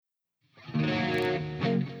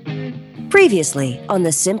Previously on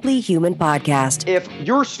the Simply Human podcast. If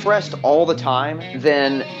you're stressed all the time,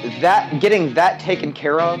 then getting that taken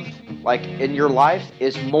care of, like in your life,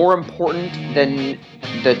 is more important than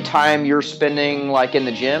the time you're spending like in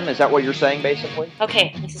the gym. Is that what you're saying, basically?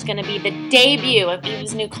 Okay, this is going to be the debut of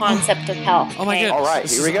Eve's new concept of health. Oh my okay? goodness. All right,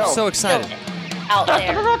 here we go. I'm so excited. Out there.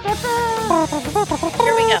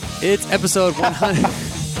 Here we go. It's episode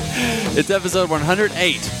 100. It's episode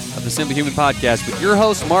 108 of the Simply Human podcast with your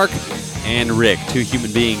hosts, Mark and Rick, two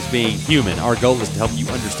human beings being human. Our goal is to help you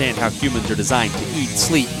understand how humans are designed to eat,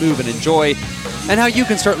 sleep, move, and enjoy, and how you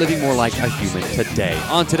can start living more like a human today.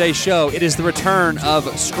 On today's show, it is the return of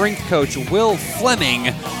strength coach Will Fleming,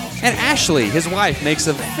 and Ashley, his wife, makes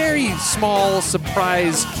a very small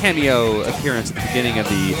surprise cameo appearance at the beginning of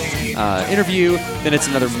the interview. Then it's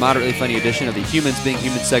another moderately funny edition of the Humans Being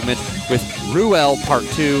Human segment with Ruel Part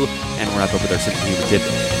 2, and we'll wrap up with our Simply Human tip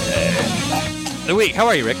of the week. How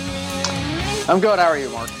are you, Rick? I'm good. How are you,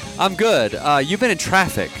 Mark? I'm good. You've been in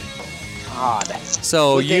traffic. God.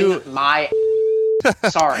 So you... My...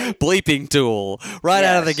 Sorry. Bleeping tool. Right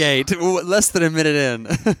out of the gate. Less than a minute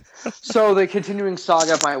in. So the continuing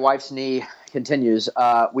saga of my wife's knee continues.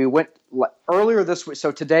 We went earlier this week.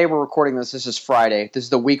 So today we're recording this. This is Friday. This is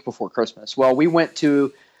the week before Christmas. Well, we went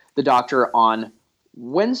to the doctor on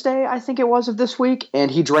Wednesday, I think it was, of this week,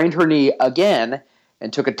 and he drained her knee again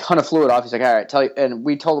and took a ton of fluid off. He's like, all right, tell you. And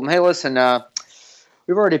we told him, hey, listen,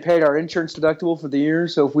 we've already paid our insurance deductible for the year,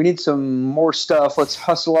 so if we need some more stuff, let's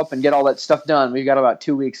hustle up and get all that stuff done. We've got about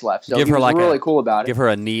 2 weeks left. So he was really cool about it. Give her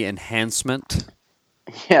a knee enhancement.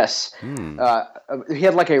 Yes. He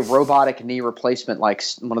had like a robotic knee replacement, like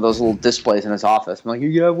one of those little displays in his office. I'm like,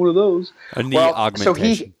 you have one of those. A knee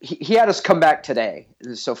augmentation. So he had us come back today,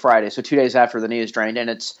 so Friday, so 2 days after the knee is drained, and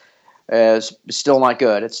it's still not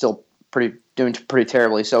good. It's still doing pretty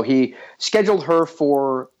terribly. So he scheduled her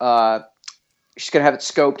for she's going to have it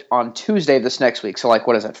scoped on Tuesday this next week. So like,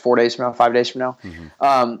 what is that, 4 days from now, 5 days from now?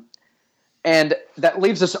 Mm-hmm. And that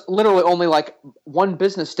leaves us literally only like one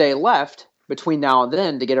business day left between now and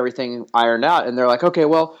then to get everything ironed out. And they're like, okay,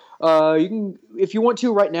 well, you can, if you want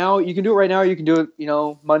to right now, you can do it right now. You can do it,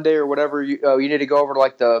 Monday or whatever. You need to go over to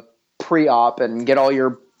like the pre-op and get all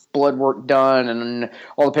your blood work done and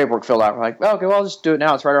all the paperwork filled out. We're like, well, okay, well, I'll just do it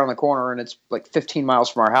now. It's right around the corner, and it's like 15 miles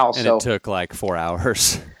from our house. And it took like 4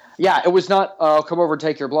 hours. Yeah, it was not come over and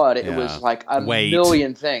take your blood. It was like a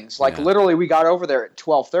million things. Like literally, we got over there at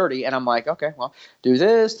 12:30, and I'm like, okay, well, do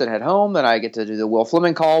this, then head home. Then I get to do the Will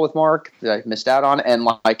Fleming call with Mark that I missed out on. And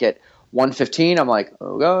like at 1:15, I'm like,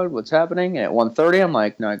 oh God, what's happening? And at 1:30, I'm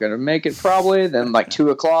like, not gonna make it probably. Then like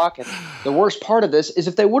 2 o'clock. And the worst part of this is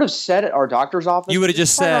if they would have said at our doctor's office, you would have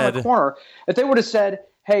just said, the corner, if they would have said,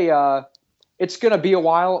 hey, it's gonna be a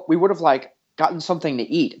while, we would have like gotten something to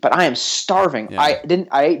eat, but I am starving. Yeah.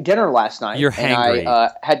 I ate dinner last night. You're hangry. And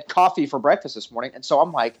I had coffee for breakfast this morning, and so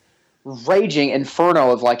I'm like raging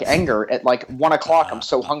inferno of like anger at like 1 o'clock. I'm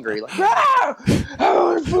so hungry, like I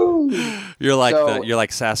want food. You're like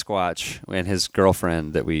Sasquatch and his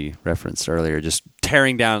girlfriend that we referenced earlier, just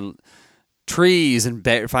tearing down trees and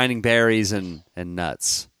finding berries and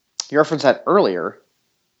nuts. You referenced that earlier.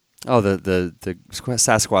 Oh, the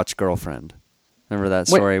Sasquatch girlfriend. Remember that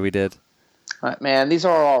story we did? Man, these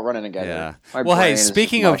are all running together. Yeah. Well, hey,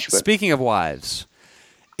 speaking of wives,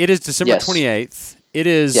 it is December 28th. It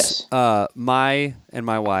is my and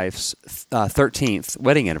my wife's 13th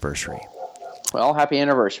wedding anniversary. Well, happy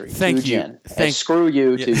anniversary. Thank you. And screw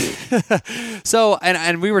you to you. So,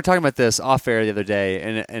 and we were talking about this off air the other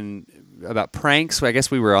day, and about pranks. I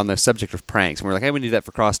guess we were on the subject of pranks, and we were like, hey, we need that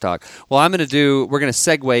for crosstalk. Well, we're going to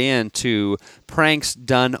segue into pranks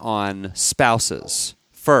done on spouses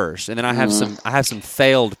first, and then I have some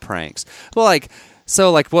failed pranks. Well,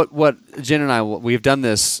 what Jen and I, we've done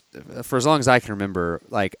this for as long as I can remember.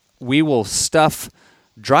 Like, we will stuff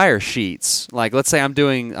dryer sheets. Like, let's say I'm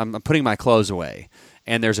putting my clothes away,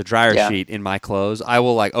 and there's a dryer sheet in my clothes. I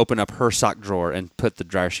will like open up her sock drawer and put the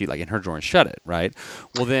dryer sheet like in her drawer and shut it. Right.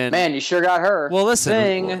 Well, then, man, you sure got her. Well,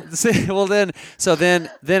 listen.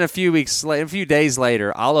 Then a few days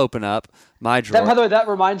later, I'll open up my drawer. By the way, that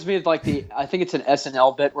reminds me of like I think it's an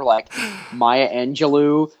SNL bit where like Maya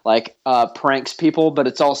Angelou like pranks people, but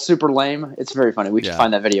it's all super lame. It's very funny. We should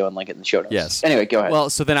find that video and link it in the show notes. Yes. Anyway, go ahead. Well,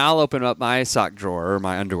 so then I'll open up my sock drawer or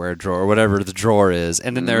my underwear drawer, or whatever the drawer is,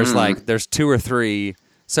 and then there's 2 or 3.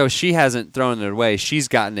 So she hasn't thrown it away. She's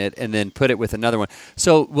gotten it and then put it with another one.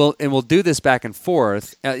 So we'll do this back and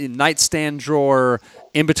forth. Nightstand drawer,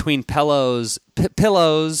 in between pillows.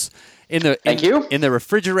 Thank you. In the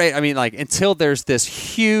refrigerator. I mean, like until there's this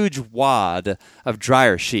huge wad of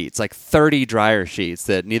dryer sheets, like 30 dryer sheets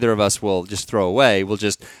that neither of us will just throw away. We'll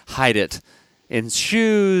just hide it in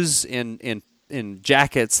shoes, in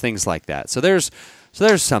jackets, things like that. So there's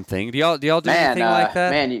something. Do y'all do anything like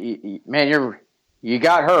that? You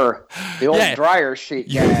got her, the old dryer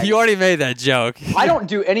sheet guy. You already made that joke. I don't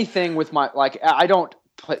do anything with my I don't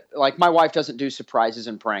put my wife doesn't do surprises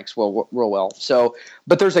and pranks real well. So,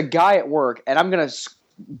 but there's a guy at work, and I'm gonna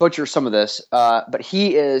butcher some of this, but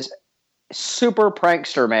he is super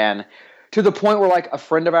prankster, man, to the point where like a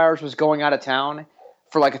friend of ours was going out of town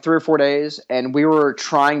for like 3 or 4 days, and we were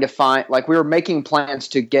trying to find we were making plans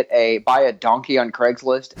to buy a donkey on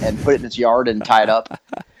Craigslist and put it in his yard and tie it up.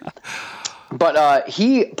 But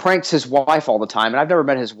he pranks his wife all the time, and I've never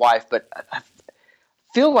met his wife, but I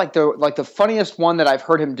feel like the funniest one that I've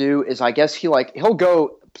heard him do is I guess he'll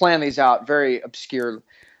go plan these out very obscure,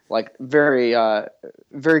 like very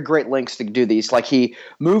very great lengths to do these. Like he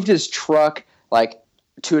moved his truck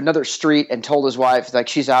to another street and told his wife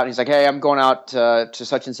she's out, and he's like, hey, I'm going out to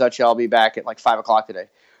such and such. I'll be back at 5 o'clock today.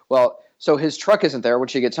 Well, so his truck isn't there when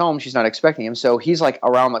she gets home. She's not expecting him, so he's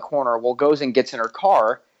around the corner. Well, goes and gets in her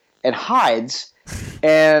car and hides,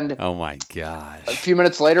 and oh my gosh! A few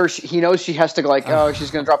minutes later, he knows she has to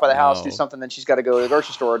she's going to drop by the house, do something, then she's got to go to the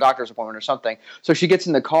grocery store or a doctor's appointment or something. So she gets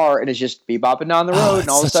in the car and is just bebopping down the road, and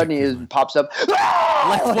all of a sudden he pops up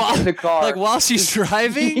in the car, while she's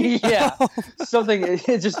driving. Yeah, something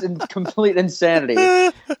is just in complete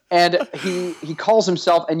insanity. And he calls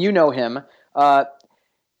himself, and you know him.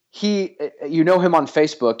 You know him on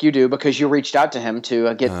Facebook. You do, because you reached out to him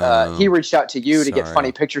to get. He reached out to you to get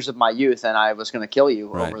funny pictures of my youth, and I was going to kill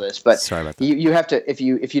you over this. But sorry about that. You have to if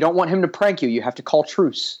you don't want him to prank you, you have to call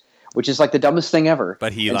truce, which is the dumbest thing ever.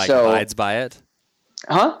 But he abides by it.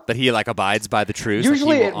 Huh? But he abides by the truce.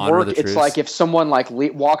 Usually at work, it's if someone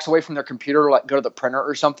walks away from their computer, go to the printer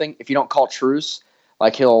or something. If you don't call truce,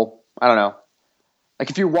 he'll I don't know.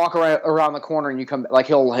 If you walk around the corner and you come,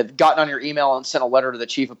 he'll have gotten on your email and sent a letter to the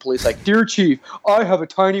chief of police, Dear Chief, I have a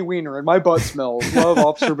tiny wiener and my butt smells. Love,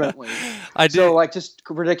 Officer Bentley. I do. So, just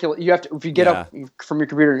ridiculous. You have to, if you get up from your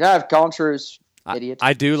computer, call truce, idiot.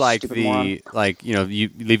 I do like you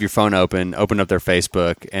leave your phone open up their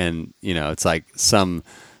Facebook, and, it's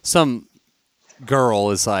some girl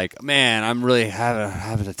is man, I'm really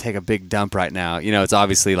having to take a big dump right now. It's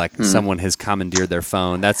obviously someone has commandeered their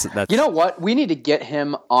phone. That's you know what? We need to get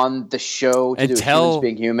him on the show to Humans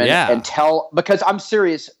Being Human and tell, because I'm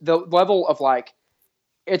serious, the level of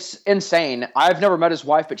it's insane. I've never met his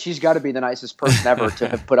wife, but she's got to be the nicest person ever to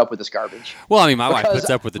have put up with this garbage. Well, I mean, my wife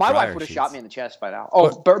puts up with the dryer sheets. My wife would have shot me in the chest by now.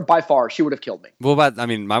 Oh, by far, she would have killed me. Well,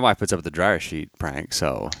 my wife puts up with the dryer sheet prank,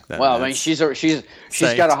 so. She's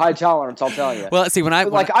got a high tolerance, I'll tell you. Well, see,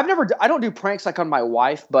 I don't do pranks on my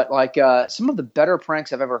wife, but some of the better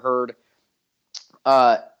pranks I've ever heard,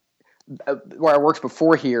 where I worked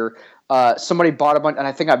before here, somebody bought a bunch, and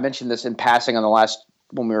I think I mentioned this in passing on the last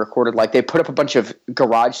when we recorded, they put up a bunch of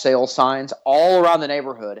garage sale signs all around the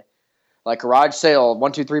neighborhood, garage sale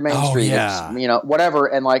 123 Main Street, whatever.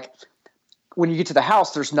 And when you get to the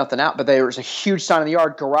house, there's nothing out, but there's a huge sign in the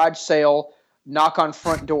yard: garage sale, knock on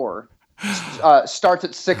front door, starts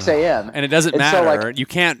at 6 a.m. And it doesn't matter. You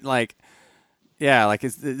can't the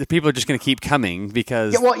people are just going to keep coming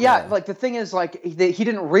because. The thing is, he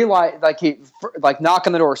didn't realize, he knock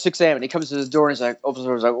on the door 6 a.m. and he comes to the door and he's opens the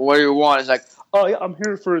door, he's what do you want? He's oh yeah, I'm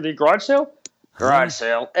here for the garage sale. Garage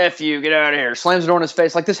sale. F you, get out of here. Slams the door in his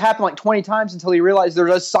face. This happened 20 times until he realized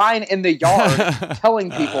there's a sign in the yard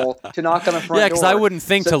telling people to knock on the front door. Yeah, because I wouldn't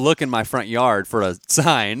think to look in my front yard for a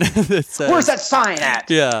sign that says, where's that sign at?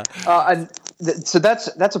 Yeah. So that's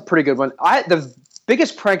a pretty good one. The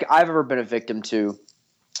biggest prank I've ever been a victim to.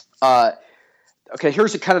 Okay,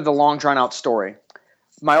 here's kind of the long drawn out story.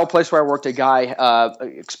 My old place where I worked, a guy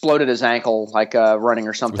exploded his ankle running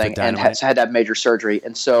or something, and had to have major surgery.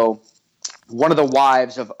 And so one of the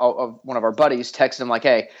wives of one of our buddies texted him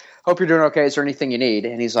hey, hope you're doing okay. Is there anything you need?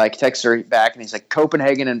 And he's texts her back, and he's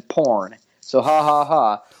Copenhagen and porn. So ha ha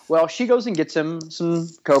ha. Well, she goes and gets him some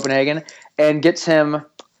Copenhagen and gets him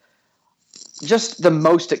just the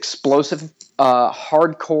most explosive,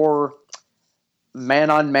 hardcore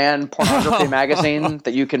man-on-man pornography magazine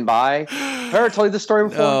that you can buy. Have I ever told you this story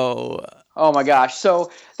before? No. Oh my gosh.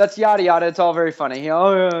 So that's yada yada. It's all very funny.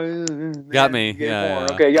 Got me. Yeah.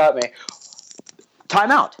 Okay, got me.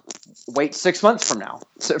 Time out. Wait 6 months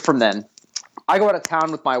from then. I go out of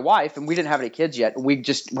town with my wife, and we didn't have any kids yet. We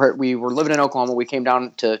were living in Oklahoma. We came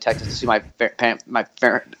down to Texas to see my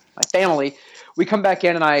family. We come back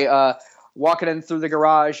in, and I walking in through the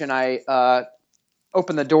garage, and I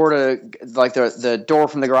open the door to like the door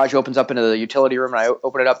from the garage opens up into the utility room, and I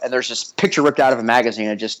open it up, and there's this picture ripped out of a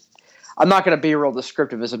magazine. I'm not going to be real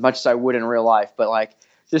descriptive as much as I would in real life, but like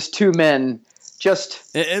just two men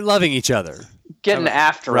just loving each other, getting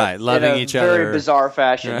after right, it loving in a each other, very bizarre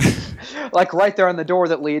fashion. Right. Like right there on the door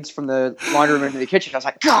that leads from the laundry room into the kitchen. I was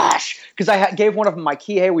like, gosh, because I gave one of them my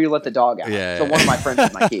key. Hey, will you let the dog out? Yeah, so one of my friends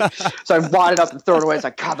had my key. So I wad it up and throw it away. It's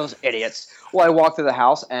like, God, those idiots. Well, I walk through the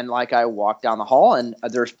house, and like I walk down the hall, and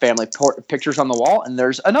there's family pictures on the wall, and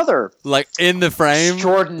there's another like in the frame,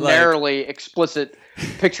 extraordinarily explicit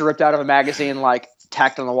picture ripped out of a magazine, like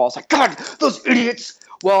tacked on the wall. It's like, God, those idiots.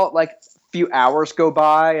 Well, like a few hours go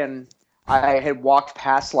by, and I had walked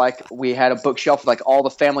past, like we had a bookshelf with like all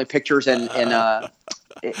the family pictures in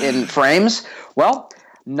frames. Well,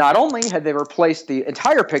 not only had they replaced the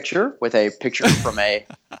entire picture with a picture from a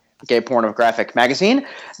gay pornographic magazine,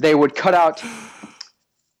 they would cut out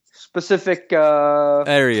specific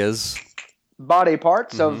areas, body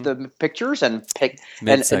parts of the pictures and take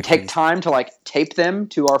time to like tape them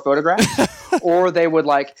to our photographs, or they would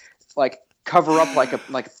like cover up like a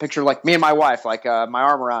picture like me and my wife, like my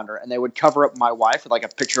arm around her, and they would cover up my wife with like a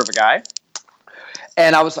picture of a guy.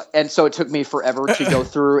 And so it took me forever to go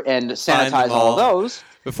through and sanitize all of those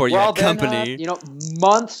before you had company. Then,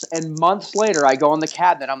 months and months later, I go in the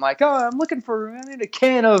cabinet. I'm like, I need a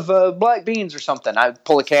can of black beans or something. I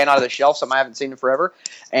pull a can out of the shelf, something I haven't seen in forever,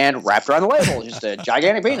 and wrapped around the label, just a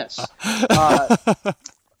gigantic penis.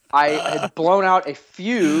 I had blown out a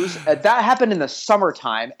fuse. That happened in the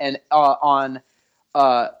summertime, and on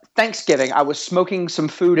Thanksgiving, I was smoking some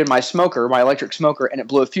food in my smoker, my electric smoker, and it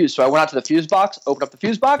blew a fuse. So I went out to the fuse box, opened up the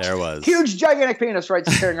fuse box. There was. Huge, gigantic penis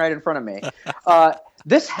staring right in front of me.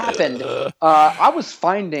 This happened. I was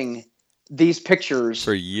finding these pictures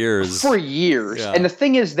for years. Yeah. And the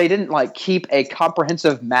thing is, they didn't like keep a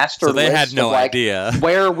comprehensive master list. So they had no of, like, idea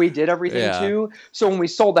where we did everything to. So when we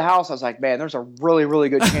sold the house, I was like, man, there's a really, really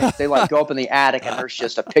good chance they like go up in the attic and there's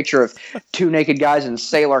just a picture of two naked guys in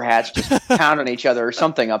sailor hats just pounding each other or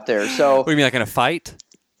something up there. So what do you mean, like in a fight?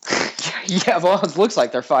 Yeah, well, it looks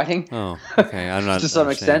like they're fighting. Oh, okay. I'm not to some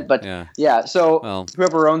extent, but yeah. So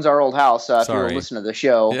whoever owns our old house, if you were listening to the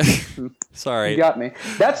show, sorry, you got me.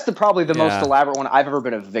 That's probably the most elaborate one I've ever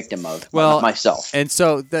been a victim of. Myself. And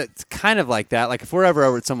so that's kind of like that. Like if we're ever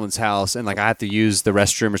over at someone's house and like I have to use the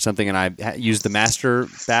restroom or something, and I use the master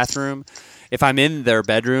bathroom. If I'm in their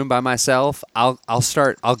bedroom by myself, I'll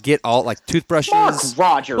get all like toothbrushes. Mark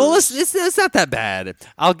Rogers. Well, it's not that bad.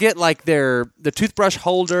 I'll get like the toothbrush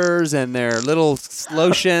holders and their little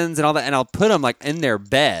lotions and all that, and I'll put them like in their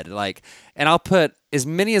bed, and I'll put as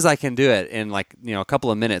many as I can do it in a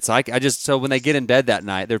couple of minutes. So when they get in bed that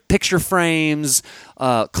night, they're picture frames,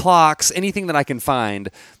 clocks, anything that I can find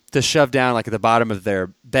to shove down like at the bottom of their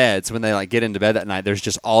beds when they like get into bed that night. There's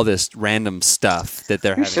just all this random stuff that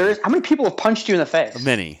they're having. Serious? How many people have punched you in the face?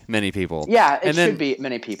 Many people. Yeah, it should be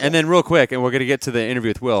many people. And then real quick, and we're going to get to the interview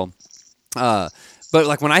with Will. But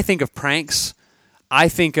like when I think of pranks, I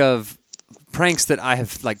think of pranks that I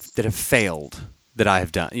have that have failed. That I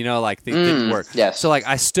have done, that didn't work. Yes. So like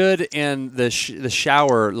I stood in the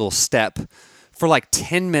shower little step for like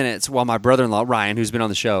 10 minutes while my brother-in-law Ryan, who's been on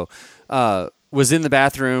the show, was in the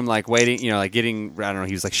bathroom, like waiting, getting, I don't know,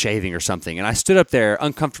 he was like shaving or something. And I stood up there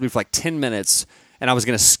uncomfortably for like 10 minutes and I was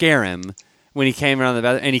going to scare him when he came around the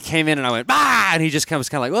bathroom. And he came in and I went, bah! And he just was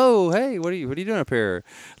kind of like, whoa, hey, what are you doing up here?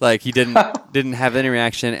 Like he didn't have any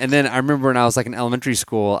reaction. And then I remember when I was like in elementary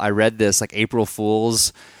school, I read this like April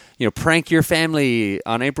Fool's, prank your family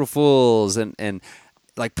on April Fool's and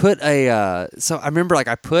like put so I remember like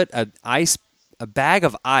I put a bag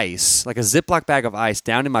of ice, like a Ziploc bag of ice,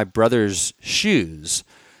 down in my brother's shoes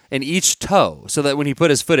in each toe so that when he put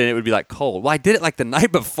his foot in, it would be like cold. Well, I did it like the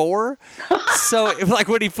night before. So it, like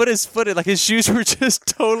when he put his foot in, like his shoes were just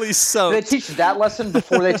totally soaked. Did they teach that lesson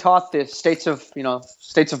before they taught the states of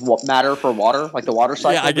matter for water, like the water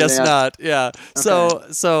cycle? Yeah, I guess not. Yeah.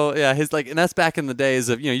 Okay. So yeah, and that's back in the days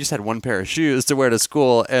of, you just had one pair of shoes to wear to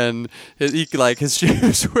school and his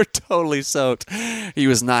shoes were totally soaked. He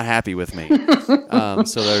was not happy with me.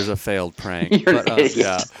 So there's a failed prank.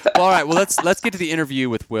 Yeah. Well, all right. Well, let's get to the interview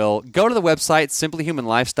with Will. Go to the website,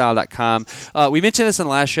 simplyhumanlifestyle.com. We mentioned this in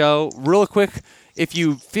the last show. Real quick, if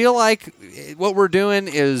you feel like what we're doing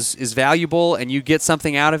is valuable and you get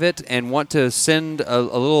something out of it and want to send a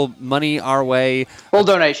little money our way, a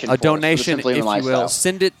donation, if you will,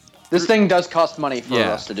 send it. This thing does cost money for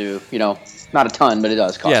us to do, not a ton, but it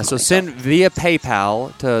does cost money. So send via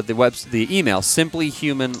PayPal to the email,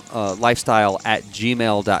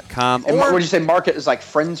 simplyhumanlifestyle@gmail.com. And what would you say, market is like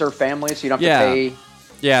friends or family, so you don't have to pay?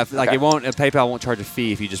 Yeah, like Okay. it won't. PayPal won't charge a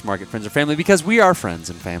fee if you just mark it friends or family because we are friends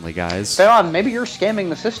and family, guys. Stay on. Maybe you're scamming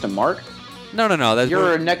the system, Mark. No.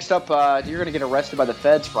 You're next up. You're going to get arrested by the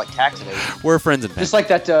feds for like tax evasion. We're friends and family. Just like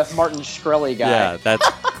that Martin Shkreli guy. Yeah, that's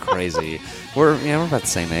crazy. We're about the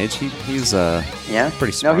same age. He's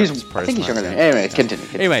pretty smart. No, I think he's younger than me. Anyway, continue.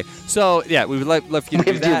 Anyway, so yeah, we would love for you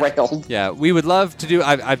to do that. Derailed. Yeah, we would love to do.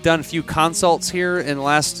 I've done a few consults here in the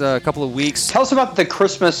last couple of weeks. Tell us about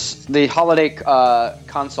the holiday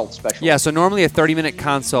consult special. Yeah, so normally a 30-minute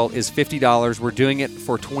consult is $50. We're doing it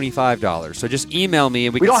for $25. So just email me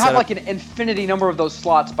and we can don't have set up. like an infinity number of those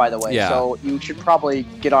slots, by the way. Yeah. So you should probably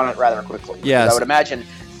get on it rather quickly. Yes. I would imagine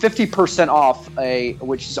 50% off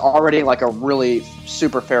which is already like a really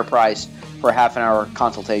super fair price for a half an hour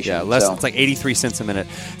consultation. Yeah, it's like 83 cents a minute.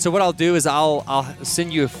 So what I'll do is I'll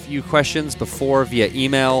send you a few questions before via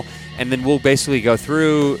email, and then we'll basically go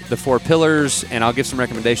through the 4 pillars, and I'll give some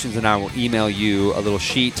recommendations, and I will email you a little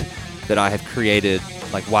sheet that I have created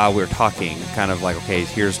like while we're talking, kind of like, okay,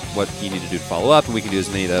 here's what you need to do to follow up, and we can do as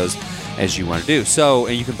many of those as you want to do. So,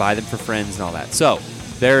 and you can buy them for friends and all that. So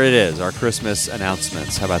there it is, our Christmas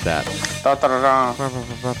announcements. How about that?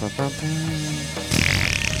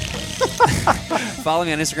 Follow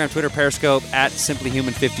me on Instagram, Twitter, Periscope at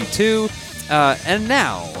simplyhuman52. And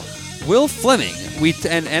now, Will Fleming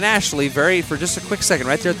and Ashley, for just a quick second,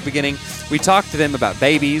 right there at the beginning, we talked to them about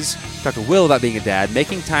babies, talked to Will about being a dad,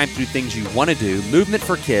 making time to do things you want to do, movement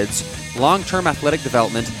for kids, long-term athletic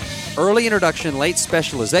development, early introduction, late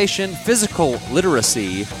specialization, physical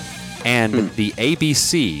literacy, and the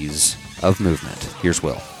ABCs of movement. Here's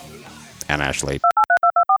Will and Ashley.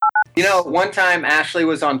 You know, one time Ashley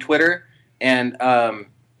was on Twitter, and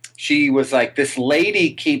she was like, "This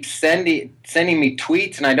lady keeps sending me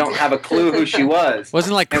tweets, and I don't have a clue who she was."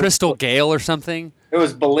 Wasn't it like Crystal Gale or something? It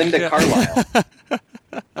was Belinda Carlisle.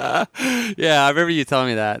 Yeah, I remember you telling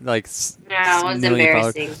me that. Like, Yeah, it was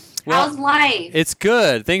embarrassing. Well, How's life? It's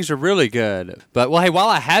good. Things are really good. But, well, hey, while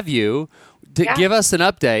I have you, give us an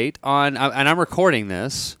update on, and I'm recording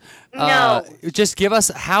this. No. Just give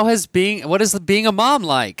us, what is being a mom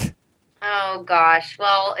like? Oh, gosh.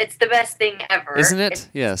 Well, it's the best thing ever. Isn't it?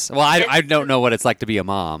 Yes. Well, I don't know what it's like to be a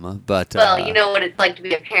mom, but... Well, you know what it's like to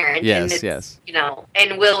be a parent. Yes, and yes. You know,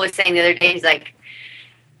 and Will was saying the other day, he's like,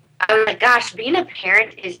 I was like, gosh, being a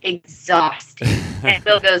parent is exhausting. And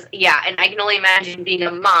Will goes, yeah, and I can only imagine being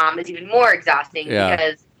a mom is even more exhausting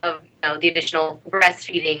because of the additional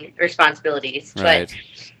breastfeeding responsibilities. Right. But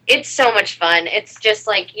it's so much fun. It's just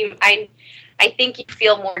like I think you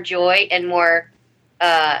feel more joy and more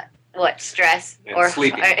stress and or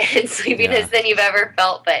sleepiness. and sleepiness than you've ever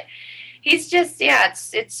felt. But he's just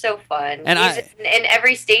it's so fun. And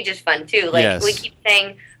every stage is fun too. Like we keep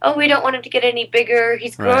saying, oh, we don't want him to get any bigger.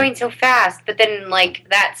 He's growing so fast. But then like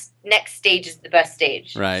that's next stage is the best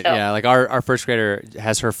stage. Right. So. Yeah. Like our first grader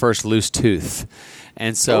has her first loose tooth.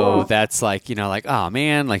 And so that's like, like, oh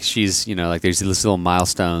man, like she's, like there's these little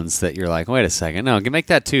milestones that you're like, wait a second, no, make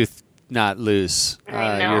that tooth not loose.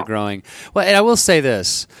 You're growing. Well, and I will say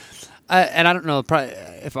this, and I don't know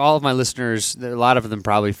if all of my listeners, a lot of them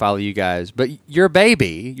probably follow you guys, but your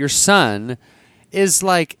baby, your son, is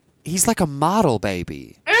like, he's like a model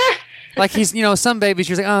baby. Like he's, some babies,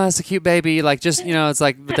 you're like, oh, that's a cute baby. Like just, it's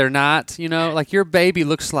like, but they're not, like your baby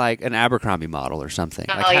looks like an Abercrombie model or something.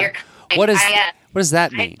 Oh, Like, what does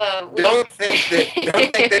that mean? Don't think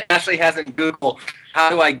that Ashley hasn't Googled how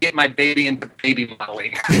do I get my baby into baby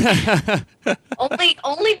modeling.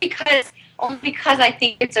 only because I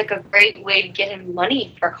think it's like a great way to get him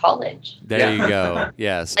money for college. There you go.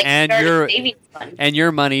 Yes, like and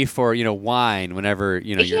your money for wine whenever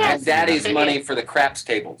you're. And Daddy's money for the craps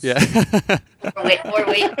tables. Yeah. or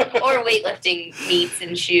weightlifting meets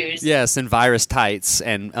and shoes. Yes, and virus tights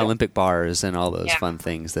and Olympic bars and all those fun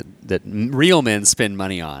things that real men spend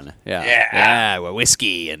money on. Yeah. Well,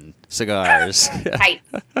 whiskey and cigars. Tights.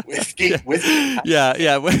 Whiskey.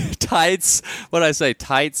 Yeah. Tights. What did I say?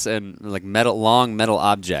 Tights and like long metal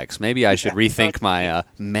objects. Maybe I should rethink my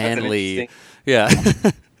manly. Yeah.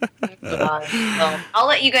 Well, I'll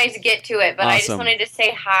let you guys get to it, but I just wanted to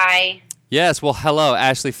say hi. Yes, well, hello,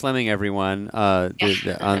 Ashley Fleming, everyone. Have a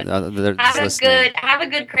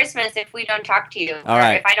good Christmas if we don't talk to you. All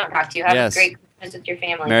right. If I don't talk to you, have a great Christmas with your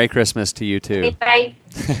family. Merry Christmas to you too. Bye.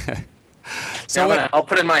 So I'll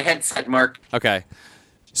put in my headset, Mark. Okay.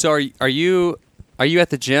 So are you at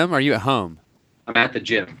the gym? Or are you at home? I'm at the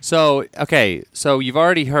gym. So you've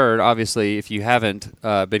already heard, obviously, if you haven't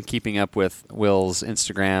been keeping up with Will's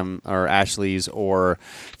Instagram or Ashley's or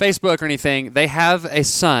Facebook or anything, they have a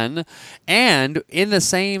son, and in the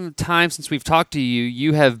same time since we've talked to you,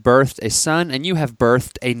 you have birthed a son and you have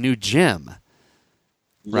birthed a new gym.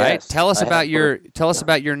 right? Yes, Tell us about your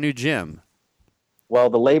new gym. Well,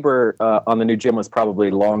 the labor on the new gym was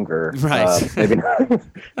probably longer. Right. Maybe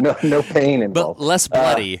no pain involved. But less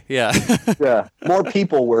bloody, yeah. Yeah. More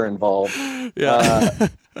people were involved. Yeah.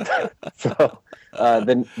 So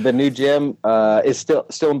the new gym is still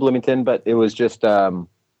in Bloomington, but it was just an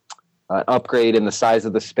upgrade in the size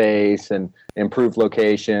of the space and improved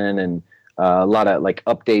location and a lot of like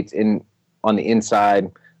updates on the inside.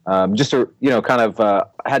 Just to kind of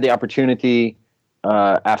had the opportunity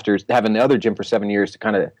after having the other gym for 7 years to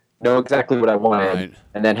kind of know exactly what I wanted, right.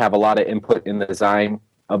 and then have a lot of input in the design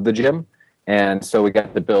of the gym. And so we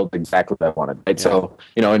got to build exactly what I wanted. Right? Yeah. So,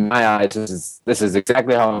 in my eyes, this is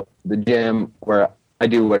exactly how the gym where I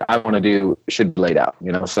do what I want to do should be laid out.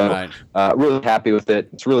 So right. Really happy with it.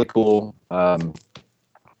 It's really cool. So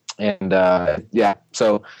that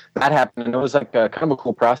happened, and it was like kind of a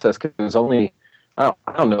cool process because it was only. I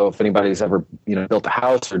don't know if anybody's ever built a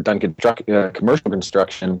house or done commercial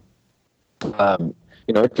construction.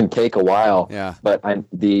 It can take a while. Yeah. But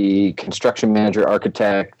the construction manager,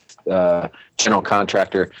 architect, general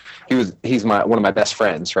contractor, he's one of my best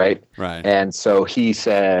friends, right? Right. And so he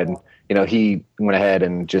said, he went ahead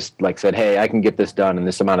and just said, hey, I can get this done in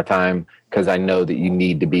this amount of time because I know that you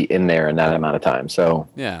need to be in there in that amount of time. So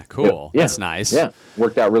yeah, cool. Yeah, that's nice. Yeah,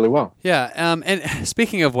 worked out really well. Yeah. And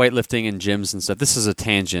speaking of weightlifting and gyms and stuff, this is a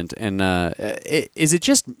tangent. And is it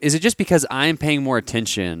just because I'm paying more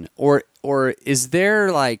attention, or is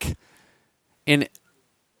there like an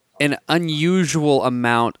unusual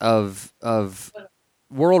amount of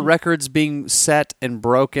world records being set and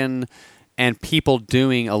broken, and people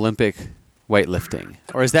doing Olympic weightlifting,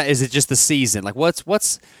 or is it just the season? Like what's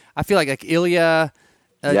I feel like Ilya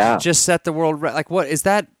just set the world record. Like what is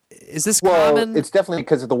that? Is this common? Well, it's definitely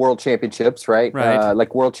because of the World Championships, right? Right.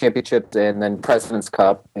 Like World Championships and then President's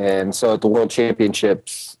Cup, and so at the World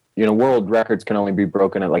Championships, world records can only be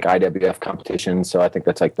broken at like IWF competitions. So I think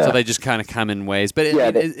that's like that. So they just kind of come in waves, but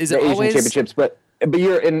is it Asian always Championships? But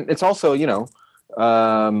it's also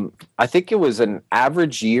I think it was an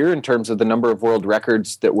average year in terms of the number of world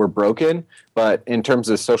records that were broken, but in terms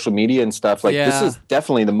of social media and stuff, this is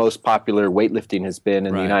definitely the most popular weightlifting has been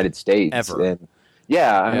in the United States ever. And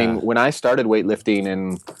I mean, when I started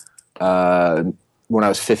weightlifting when I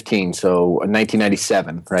was 15, so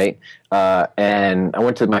 1997, right? And I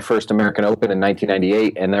went to my first American Open in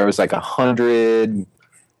 1998, and there was like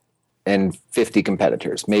 150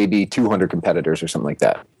 competitors, maybe 200 competitors or something like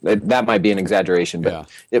that. That might be an exaggeration, but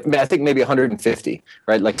I think maybe 150,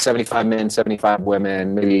 right? Like 75 men, 75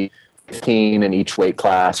 women, maybe 15 in each weight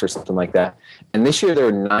class or something like that. And this year there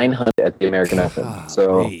were 900 at the American Open.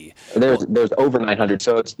 So there's over 900.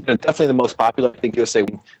 So it's definitely the most popular. I think you'll say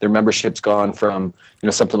their membership's gone from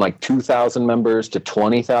something like 2,000 members to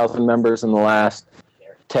 20,000 members in the last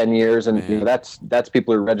 10 years, and that's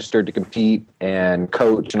people who are registered to compete and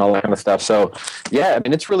coach and all that kind of stuff. So I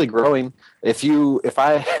mean, it's really growing.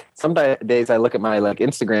 Some days I look at my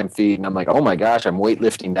Instagram feed and I'm like, oh my gosh, I'm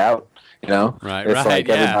weightlifting out. Right, it's like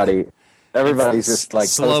everybody's just like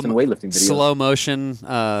posting weightlifting videos, slow motion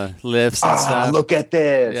lifts and stuff. Look at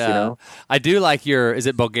this. I do like is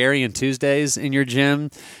it Bulgarian Tuesdays in your gym?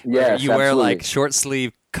 Yes, you wear like short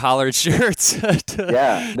sleeve collared shirts.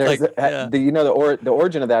 The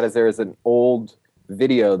origin of that is there is an old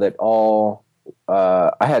video that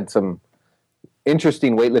I had some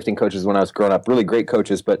interesting weightlifting coaches when I was growing up, really great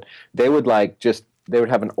coaches, but they would they would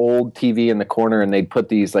have an old TV in the corner and they'd put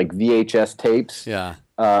these like VHS tapes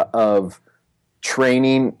of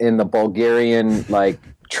training in the Bulgarian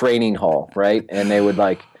training hall, right? And they would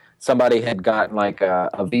somebody had gotten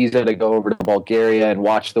a visa to go over to Bulgaria and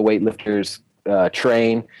watch the weightlifters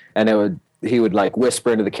train, and he would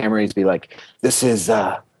whisper into the camera. He'd be like, "This is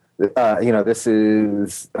Vanev,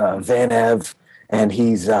 and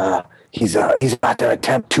he's about to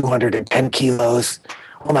attempt 210 kilos.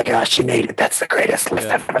 Oh my gosh, you made it! That's the greatest lift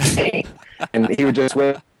I've ever seen." And he would just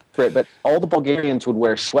whisper it, but all the Bulgarians would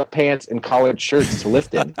wear sweatpants and collared shirts to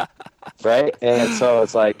lift in, right? And so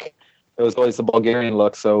it's it was always the Bulgarian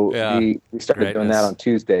look, so we started doing that on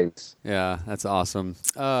Tuesdays. Yeah, that's awesome.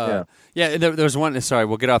 There was one. Sorry,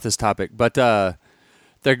 we'll get off this topic, but the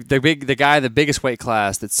biggest weight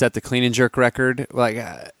class that set the clean and jerk record.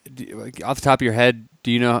 Off the top of your head,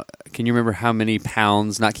 do you know? Can you remember how many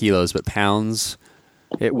pounds, not kilos, but pounds?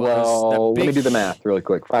 It was. Well, let me do the math really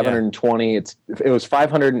quick. 520. It was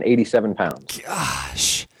 587 pounds.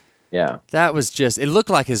 Gosh. Yeah. That was just. It looked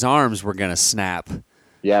like his arms were gonna snap.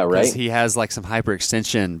 Yeah, right. He has some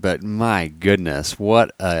hyperextension, but my goodness,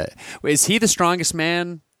 is he the strongest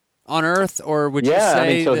man on earth, or would you say? I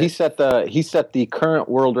mean, so he set the current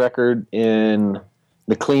world record in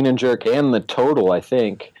the clean and jerk and the total, I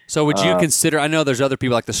think. So would you consider, I know there's other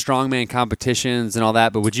people like the strongman competitions and all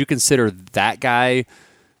that, but would you consider that guy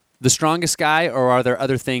the strongest guy, or are there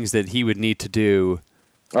other things that he would need to do?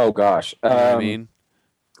 Oh, gosh. You know what I mean?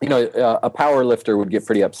 A power lifter would get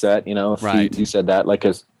pretty upset, if you said that. Like,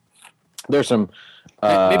 'cause there's some...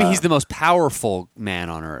 maybe he's the most powerful man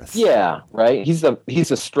on earth. Yeah, right? He's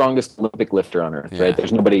the strongest Olympic lifter on earth, right?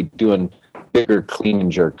 There's nobody doing bigger clean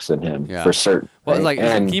and jerks than him, for certain. Well, right?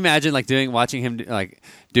 can you imagine watching him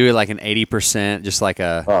do it like an 80%, just like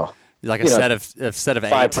a set of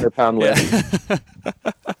 500-pound lift.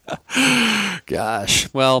 Gosh.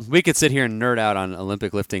 Well, we could sit here and nerd out on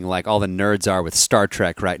Olympic lifting like all the nerds are with Star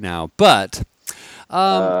Trek right now, but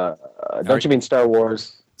don't you mean Star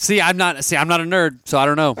Wars? I'm not a nerd, so I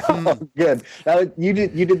don't know. Oh, good. You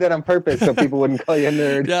did that on purpose so people wouldn't call you a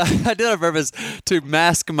nerd. Yeah, I did it on purpose to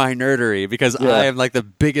mask my nerdery because I am like the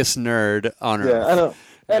biggest nerd on earth.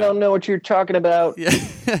 I don't know what you're talking about. Yeah.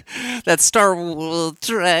 That Star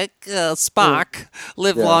Trek Spock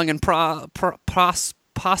live long and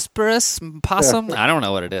prosperous possum. I don't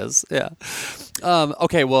know what it is. Yeah.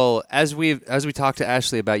 Okay. Well, as we talked to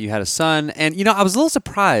Ashley about, you had a son, and I was a little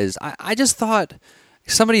surprised. I just thought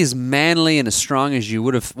somebody as manly and as strong as you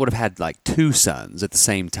would have had like two sons at the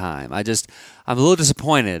same time. I'm a little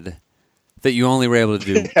disappointed that you only were able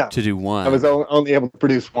to do one. I was only able to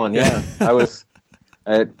produce one. Yeah, I was.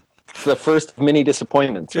 It's the first of many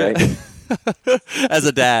disappointments, right? As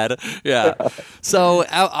a dad, yeah. So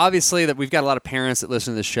obviously that we've got a lot of parents that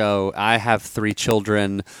listen to the show. I have 3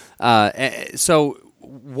 children. So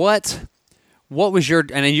what was your,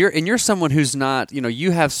 and you're someone who's not,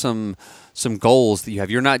 you have some goals that you have.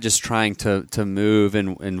 You're not just trying to move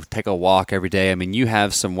and take a walk every day. I mean, you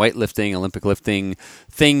have some weightlifting, Olympic lifting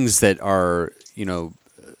things that are,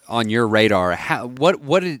 on your radar.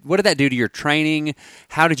 What did that do to your training?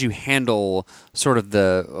 How did you handle sort of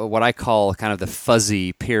the what I call kind of the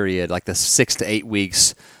fuzzy period, like the 6 to 8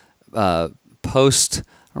 weeks post?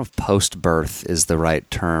 I don't know if post-birth is the right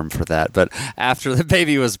term for that, but after the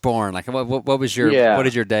baby was born, like what was your what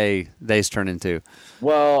did your days turn into?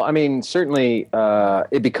 Well, I mean, certainly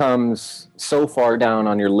it becomes so far down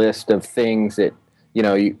on your list of things that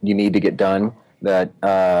you need to get done that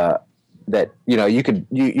you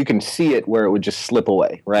can see it where it would just slip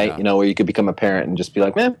away, right? Yeah. Where you could become a parent and just be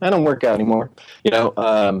like, man, I don't work out anymore,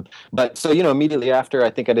 But so immediately after, I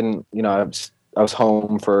think I didn't, I was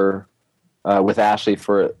home for with Ashley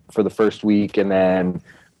for the first week, and then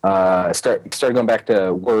started going back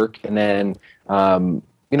to work, and then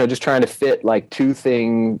just trying to fit like 2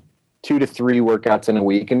 to 3 workouts in a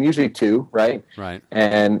week, and usually 2, right? Right.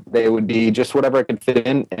 And they would be just whatever I could fit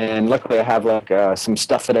in. And luckily I have like some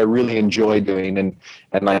stuff that I really enjoy doing, and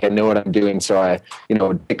like I know what I'm doing. So I,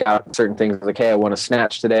 would pick out certain things like, hey, I want to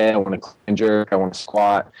snatch today, I want to clean and jerk, I want to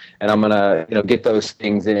squat, and I'm going to, get those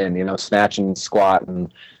things in, snatch and squat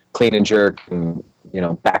and clean and jerk and,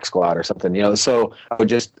 back squat or something, so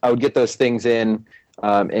I would get those things in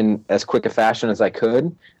as quick a fashion as I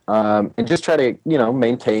could. And just try to,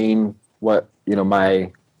 maintain what,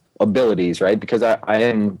 my abilities, right? Because I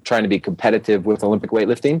am trying to be competitive with Olympic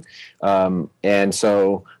weightlifting. And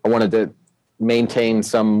so I wanted to maintain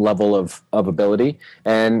some level of ability.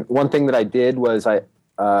 And one thing that I did was I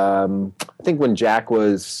think when Jack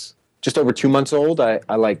was just over 2 months old, I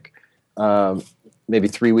maybe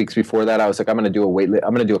 3 weeks before that, I was like, I'm going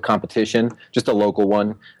to do a competition, just a local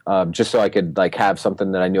one, just so I could like have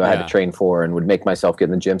something that I knew I had to train for and would make myself get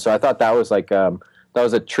in the gym. So I thought that was like, that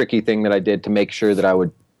was a tricky thing that I did to make sure that I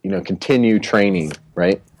would, continue training.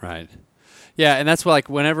 Right. Right. Yeah. And that's why, like,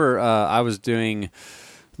 whenever I was doing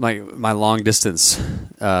my long distance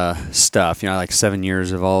stuff, like 7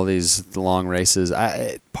 years of all these long races,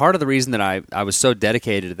 part of the reason that I was so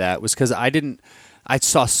dedicated to that was because I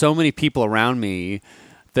saw so many people around me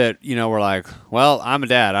that, were like, well, I'm a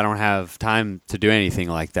dad. I don't have time to do anything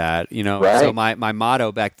like that, Right. So my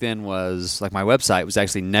motto back then was, like, my website was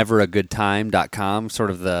actually neveragoodtime.com, sort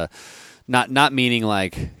of the, not meaning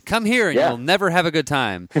like, come here and you'll never have a good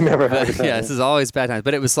time. Never have a good time. Yeah, this is always bad times.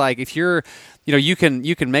 But it was like, if you're, you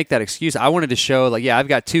can make that excuse. I wanted to show, like, I've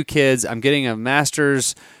got 2 kids. I'm getting a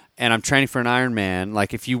master's and I'm training for an Ironman.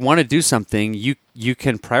 Like, if you want to do something, you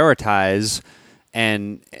can prioritize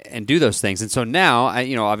and do those things. And so now,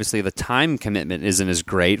 obviously the time commitment isn't as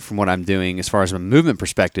great from what I'm doing as far as a movement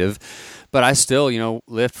perspective, but I still,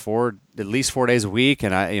 lift at least 4 days a week.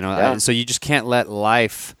 And so you just can't let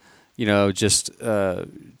life, just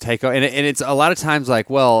take over. And it's a lot of times like,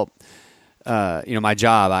 well, my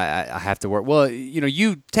job, I have to work. Well,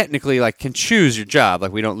 you technically like can choose your job.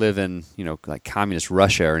 Like we don't live in, like communist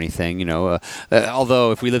Russia or anything,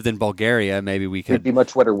 although if we lived in Bulgaria, maybe we could We'd be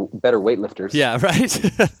much better weightlifters. Yeah,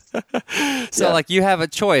 right. So like you have a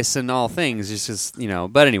choice in all things. It's just,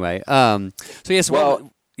 but anyway. So yes.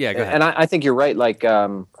 Well, yeah, go ahead. And I think you're right. Like,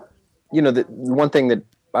 the one thing that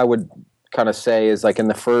I would kind of say is like in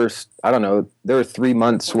the first, I don't know, there were 3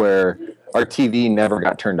 months where our TV never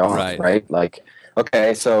got turned on, right? Like,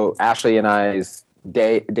 okay, so Ashley and I's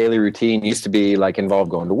daily routine used to be like involved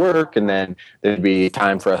going to work, and then there'd be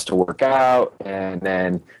time for us to work out, and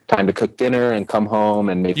then time to cook dinner and come home,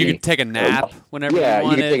 and maybe you could take a nap whenever you wanted.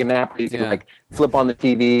 You could take a nap. Or you could like flip on the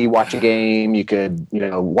TV, watch a game. You could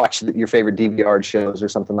watch your favorite DVR shows or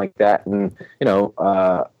something like that. And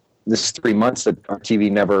this is 3 months that our TV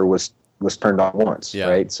never was turned on once,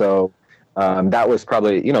 right? So. That was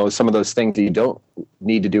probably, some of those things that you don't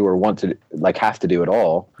need to do or want to, like, have to do at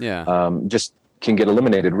all. Yeah. Just can get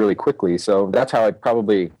eliminated really quickly. So that's how I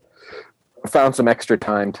probably found some extra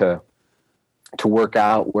time to work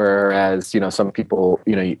out. Whereas, some people,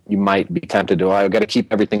 you might be tempted to, I've got to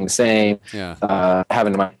keep everything the same. Yeah.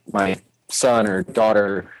 Having my son or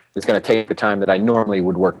daughter is going to take the time that I normally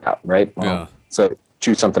would work out, right? Yeah. So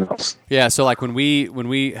choose something else. Yeah. So like when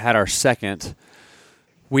we had our second,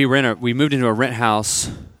 we moved into a rent house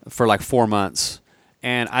for like 4 months,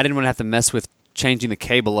 and I didn't want to have to mess with changing the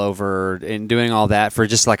cable over and doing all that for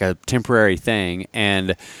just like a temporary thing.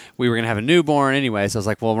 And we were going to have a newborn anyway, so I was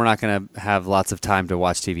like, well, we're not going to have lots of time to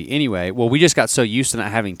watch TV anyway. Well, we just got so used to not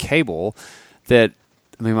having cable that,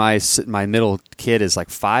 I mean, my middle kid is like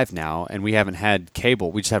 5 now, and we haven't had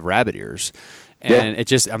cable. We just have rabbit ears. And it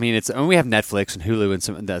just, I mean, we have Netflix and Hulu and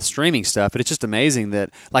some the streaming stuff, but it's just amazing that,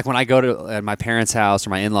 like, when I go to my parents' house or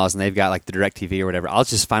my in-laws and they've got like the DirecTV or whatever, I'll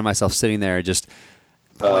just find myself sitting there just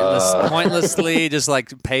pointlessly, just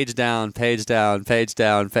like page down,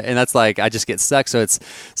 and that's like I just get stuck. So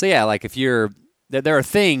like if there are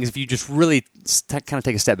things, if you just really kind of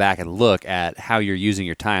take a step back and look at how you're using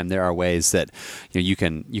your time, there are ways that you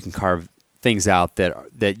can carve things out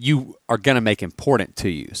that you are going to make important to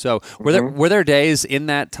you. So were there days in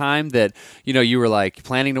that time that you were like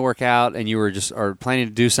planning to work out and you were just or planning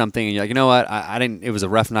to do something and you're like, you know what, I didn't, it was a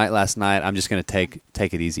rough night last night, I'm just going to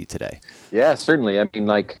take it easy today? Yeah, certainly. I mean,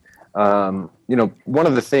 like one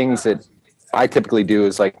of the things that I typically do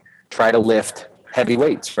is like try to lift heavy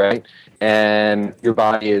weights, right? And your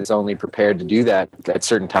body is only prepared to do that at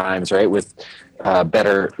certain times, right? With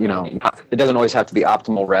better, it doesn't always have to be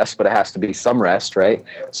optimal rest, but it has to be some rest, right?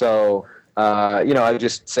 So, I would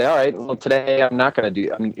just say, all right, well, today I'm not going to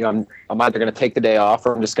do, I'm either going to take the day off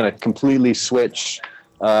or I'm just going to completely switch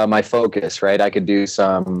my focus, right? I could do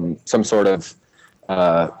some sort of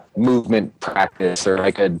movement practice, or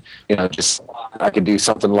I could, I could do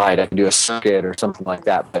something light. I could do a circuit or something like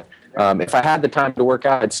that. But if I had the time to work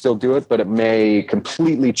out, I'd still do it, but it may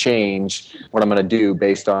completely change what I'm going to do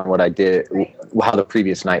based on what I did, how the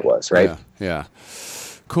previous night was, right? Yeah.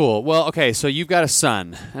 Cool. Well, okay, so you've got a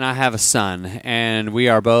son, and I have a son, and we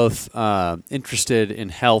are both interested in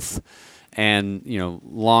health and,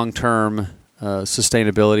 long-term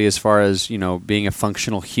sustainability as far as, being a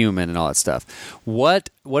functional human and all that stuff. What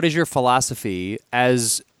is your philosophy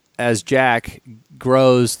as Jack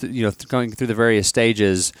grows, going through the various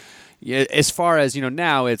stages? As far as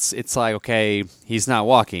now it's like, okay, he's not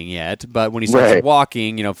walking yet, but when he starts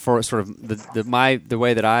walking, for sort of the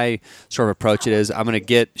way that I sort of approach it is, I'm going to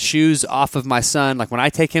get shoes off of my son. Like when I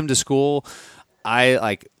take him to school,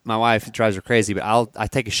 my wife drives her crazy, but I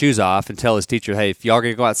take his shoes off and tell his teacher, hey, if y'all are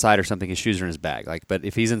going to go outside or something, his shoes are in his bag. Like, but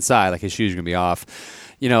if he's inside, like his shoes are going to be off.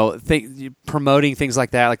 Promoting things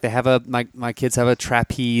like that. Like they have my kids have a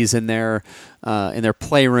trapeze in their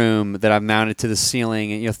playroom that I've mounted to the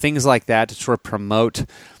ceiling, and things like that to sort of promote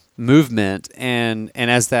movement. And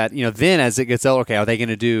as that, then as it gets older, okay, are they going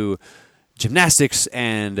to do gymnastics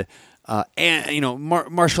and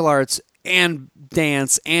martial arts and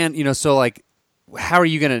dance and so like, how are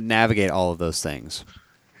you going to navigate all of those things?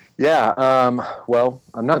 Yeah, well,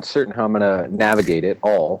 I'm not certain how I'm going to navigate it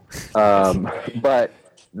all, but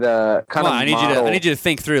the kind of model, I need you to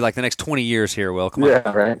think through like the next 20 years here, Will. Come on.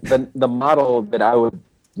 Yeah, right. The model that I would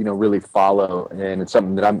really follow, and it's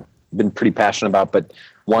something that I've been pretty passionate about. But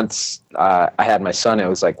once I had my son, it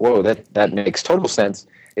was like, whoa, that makes total sense.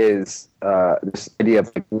 Is this idea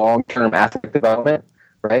of like long-term athletic development,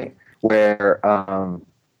 right? Where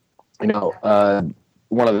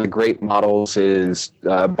one of the great models is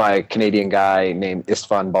by a Canadian guy named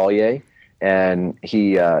Istvan Ballier. And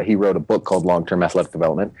he wrote a book called Long-Term Athletic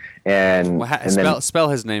Development. And, spell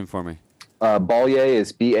his name for me. Ballier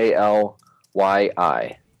is Ballier,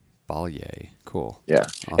 Y-I. Ballier. Cool. Yeah.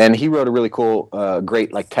 Awesome. And he wrote a really cool,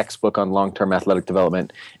 great like textbook on long-term athletic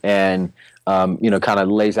development, and kind of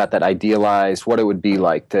lays out that idealized what it would be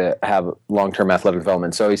like to have long-term athletic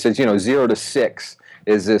development. So he says, 0 to 6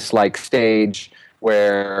 is this like stage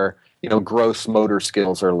where gross motor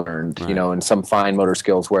skills are learned, right. And some fine motor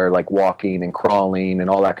skills where like walking and crawling and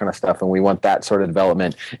all that kind of stuff. And we want that sort of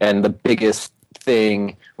development. And the biggest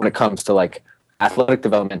thing when it comes to like athletic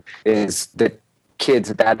development is that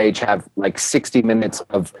kids at that age have like 60 minutes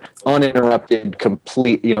of uninterrupted,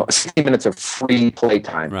 complete, 60 minutes of free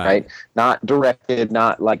playtime, right? Not directed,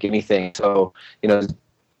 not like anything. So, it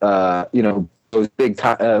was big.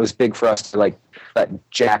 It was big for us to like let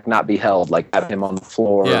Jack not be held, like have him on the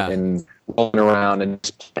floor and rolling around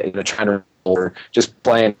and trying to or just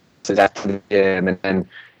playing to the gym and then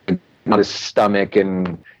on his stomach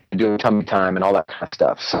and doing tummy time and all that kind of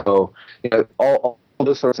stuff. So all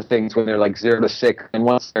those sorts of things when they're like 0 to 6, and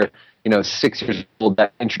once they're 6 years old,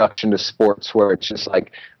 that introduction to sports where it's just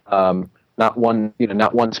like not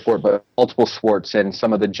one sport but multiple sports and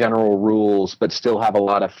some of the general rules, but still have a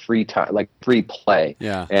lot of free time, like free play.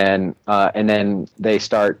 Yeah. And then they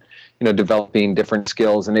start developing different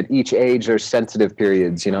skills, and at each age there's sensitive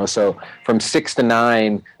periods. So from 6 to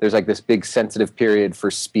 9 there's like this big sensitive period for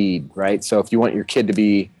speed, right? So if you want your kid to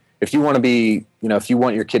be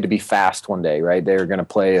fast one day, right? They're going to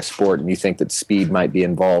play a sport and you think that speed might be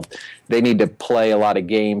involved. They need to play a lot of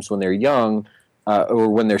games when they're young, or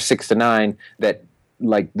when they're 6 to 9, that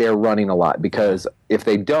like they're running a lot, because if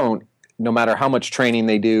they don't, no matter how much training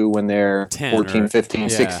they do when they're 14, 15,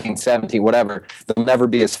 16, 17, whatever, they'll never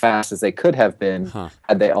be as fast as they could have been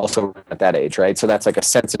had they also run at that age, right? So that's like a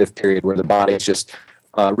sensitive period where the body is just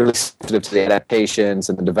really sensitive to the adaptations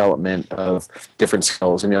and the development of different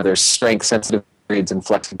skills. And there's strength sensitive periods and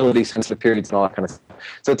flexibility sensitive periods and all that kind of stuff.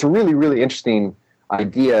 So it's a really, really interesting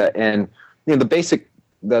idea. And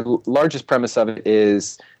the largest premise of it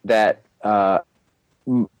is that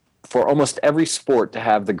for almost every sport to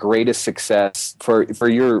have the greatest success, for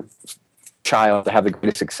your child to have the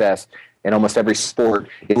greatest success in almost every sport,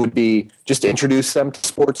 it would be just to introduce them to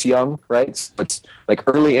sports young, right? So it's like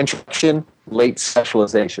early introduction, late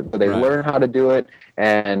specialization. So they learn how to do it,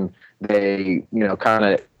 and they,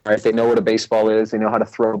 right, they know what a baseball is, they know how to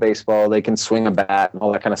throw a baseball, they can swing a bat and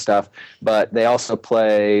all that kind of stuff. But they also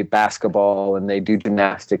play basketball, and they do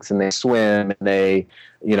gymnastics, and they swim, and they,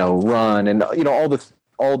 run, and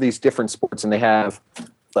all these different sports, and they have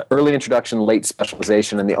early introduction, late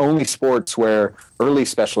specialization. And the only sports where early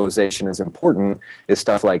specialization is important is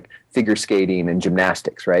stuff like figure skating and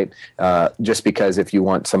gymnastics, right? Just because if you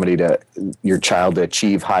want your child to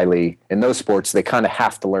achieve highly in those sports, they kind of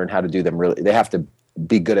have to learn how to do them really. They have to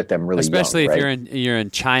be good at them really especially young, if right? you're in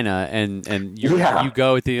China and you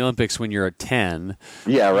go at the Olympics when you're 10.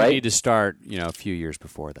 Yeah, right. You need to start a few years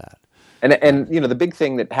before that. And the big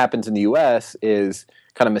thing that happens in the U.S. is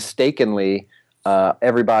kind of mistakenly,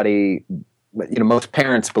 everybody, most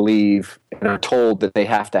parents believe and are told that they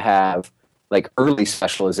have to have like early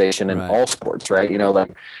specialization in all sports, right?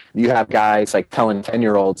 Like you have guys like telling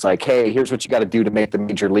 10-year-olds like, hey, here's what you got to do to make the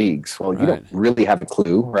major leagues. Well, you don't really have a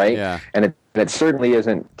clue, right? Yeah. And it certainly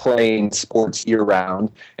isn't playing sports year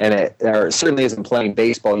round, and it certainly isn't playing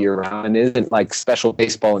baseball year round, and it isn't like special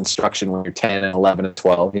baseball instruction when you're 10 and 11 and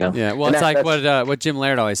 12. Yeah, well, it's like what Jim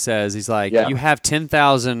Laird always says. He's like, you have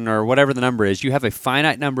 10,000 or whatever the number is. You have a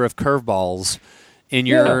finite number of curveballs in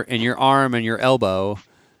your arm and your elbow.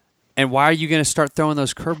 And why are you going to start throwing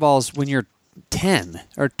those curveballs when you're 10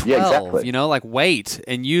 or 12? Yeah, exactly. Like wait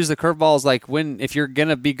and use the curveballs. Like if you're going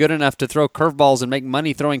to be good enough to throw curveballs and make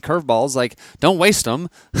money throwing curveballs, like don't waste them.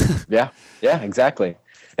 Yeah, exactly.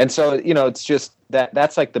 And so, it's just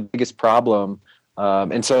that's like the biggest problem.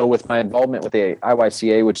 And so with my involvement with the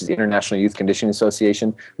IYCA, which is the International Youth Conditioning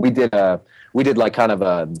Association, we did like kind of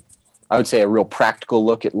I would say a real practical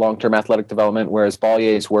look at long-term athletic development, whereas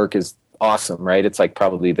Ballier's work is awesome, right? It's like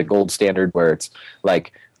probably the gold standard, where it's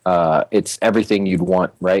like it's everything you'd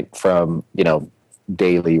want, right? From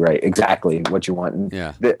daily, right? Exactly what you want.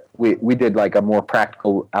 And we did like a more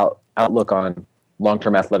practical outlook on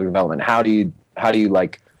long-term athletic development. How do you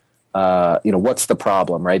like what's the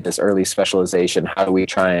problem, right? This early specialization. How do we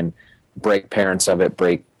try and break parents of it,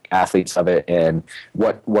 break athletes of it, and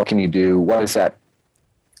what can you do? What is that?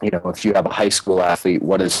 If you have a high school athlete,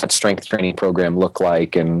 what does that strength training program look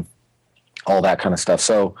like, and all that kind of stuff.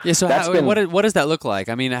 So what does that look like?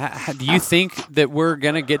 I mean, do you think that we're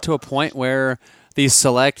going to get to a point where these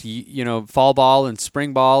select, fall ball and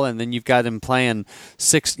spring ball, and then you've got them playing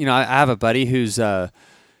 6? I have a buddy who's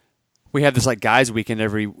we have this like guys weekend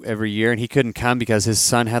every year, and he couldn't come because his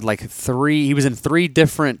son had like he was in 3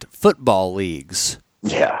 different football leagues.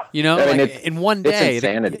 Yeah, you know, I mean, like in one day. It's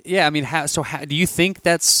insanity. Yeah, I mean, how do you think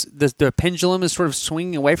that's the pendulum is sort of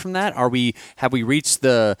swinging away from that? Have we reached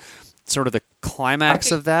the sort of the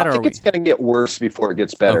climax of that? I think it's going to get worse before it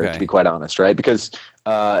gets better, to be quite honest, right? Because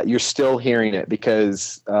you're still hearing it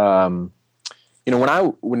because you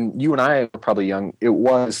know, when you and I were probably young, it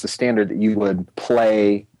was the standard that you would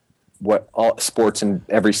play all sports in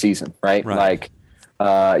every season, right? Like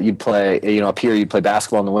you'd play, you know, up here you'd play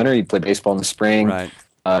basketball in the winter, you'd play baseball in the spring. Right.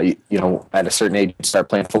 You know, at a certain age, you'd start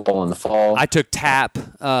playing football in the fall. I took tap.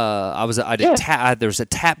 I did tap. There was a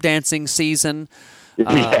tap dancing season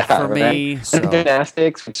for me. Right? So. And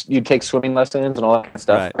gymnastics, you'd take swimming lessons and all that kind of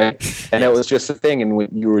stuff, right? And it was just a thing. And when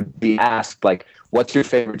you would be asked, like, what's your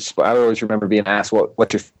favorite sport? I always remember being asked,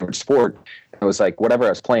 what's your favorite sport? And it was like, whatever I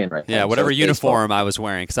was playing right now. Yeah, whatever uniform baseball. I was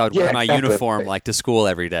wearing, because I would wear my uniform like to school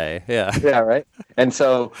every day. Yeah. Yeah, right. And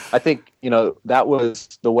so I think, you know, that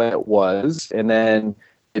was the way it was. And then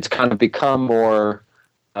it's kind of become more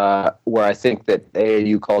where I think that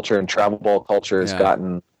AAU culture and travel ball culture has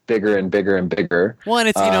gotten bigger and bigger and bigger. Well, and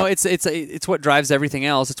it's you know, it's what drives everything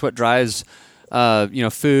else. It's what drives you know,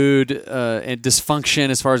 food and dysfunction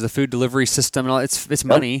as far as the food delivery system and all. It's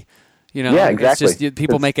money. You know, exactly. It's just,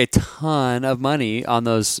 people make a ton of money on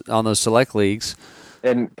those select leagues.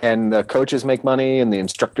 And the coaches make money and the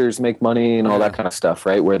instructors make money and all that kind of stuff,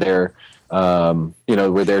 right? Where they're you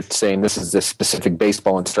know, where they're saying this is the specific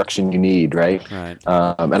baseball instruction you need, right? Right.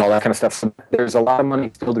 And all that kind of stuff. So there's a lot of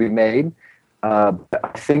money still to be made. But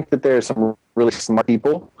I think that there's some really smart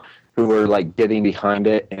people who are like getting behind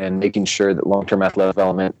it and making sure that long-term athletic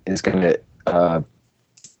development is going to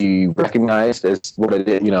be recognized as what it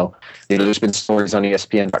is. You know, there's been stories on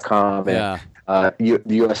ESPN.com and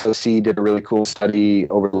the USOC did a really cool study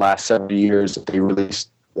over the last several years that they released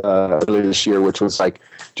earlier this year, which was like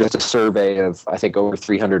just a survey of I think over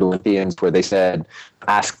 300 Olympians, where they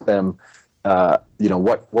asked them, you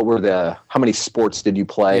know, how many sports did you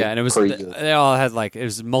play? Yeah, and it was per year? they all had like it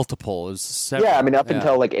was multiple. It was several, I mean, up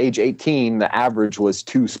until like age 18, the average was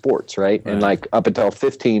 2 sports, right? And like up until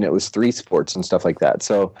 15, it was 3 sports and stuff like that.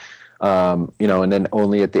 So, you know, and then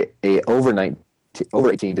only at the over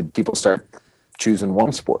 18 did people start choosing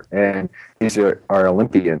one sport, and these are our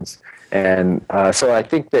Olympians. And so I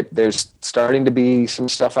think that there's starting to be some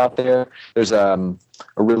stuff out there. There's a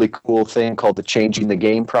really cool thing called the Changing the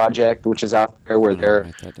Game Project, which is out there where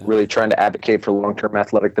they're really trying to advocate for long-term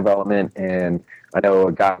athletic development. And I know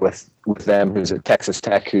a guy with them who's at Texas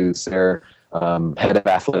Tech, who's their head of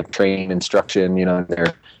athletic training instruction, you know, in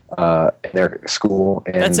their school.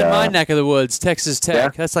 And, that's in my neck of the woods, Texas Tech. Yeah.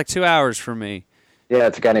 That's like 2 hours from me. Yeah,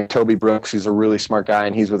 it's a guy named Toby Brooks, who's a really smart guy,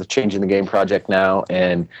 and he's with the Changing the Game Project now,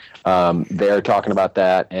 and they're talking about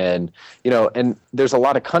that. And, you know, and there's a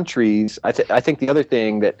lot of countries. I think the other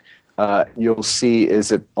thing that you'll see is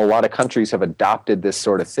that a lot of countries have adopted this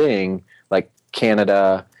sort of thing, like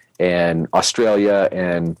Canada and Australia,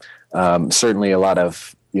 and certainly a lot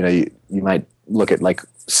of, you know, you might look at like,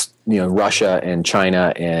 you know, Russia and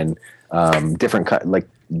China and different like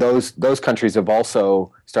those countries have also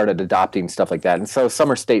started adopting stuff like that. And so some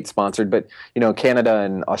are state sponsored, but, you know, Canada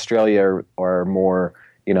and Australia are more,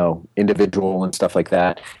 you know, individual and stuff like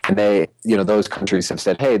that. And they, you know, those countries have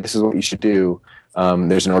said, hey, this is what you should do.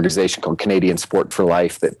 There's an organization called Canadian Sport for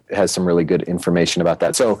Life that has some really good information about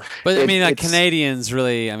that. So, but I mean, like Canadians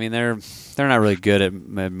really, I mean, they're not really good at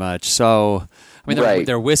much. So, I mean,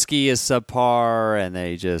 their whiskey is subpar, and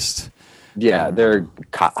they just they're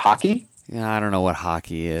hockey. Yeah, I don't know what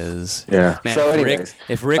hockey is. Yeah. Man, So anyways,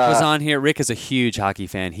 if Rick was on here, Rick is a huge hockey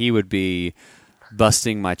fan. He would be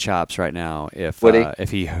busting my chops right now if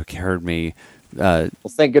he heard me. Well,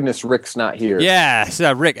 thank goodness Rick's not here. Yeah,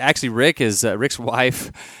 so Rick is Rick's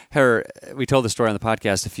wife. We told the story on the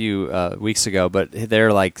podcast a few weeks ago, but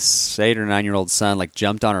their like 8 or 9 year old son like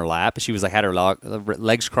jumped on her lap. She was like had her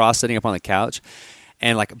legs crossed, sitting up on the couch,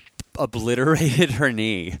 and like obliterated her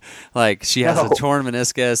knee. Like she has a torn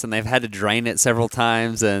meniscus, and they've had to drain it several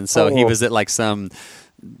times. And so he was at like some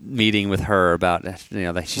meeting with her about, you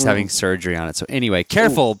know, that she's having surgery on it. So anyway,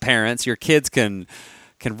 careful parents, your kids can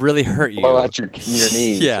really hurt you. Well, that's your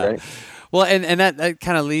knees, yeah. Right? Well, and that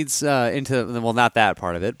kind of leads into, well, not that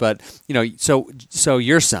part of it, but, you know, so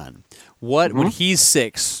your son, when he's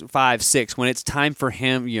 5, 6, when it's time for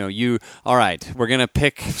him, you know, all right, we're going to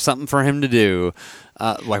pick something for him to do.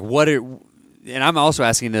 And I'm also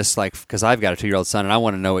asking this, like, because I've got a 2-year-old son, and I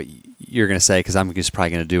want to know what you're going to say, because I'm just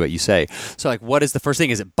probably going to do what you say. So, like, what is the first thing?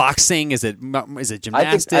 Is it boxing? Is it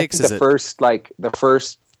gymnastics? I think the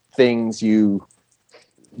first things you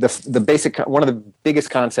the basic, one of the biggest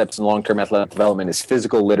concepts in long-term athletic development is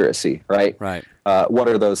physical literacy, right? Right. What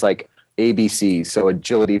are those like ABCs? So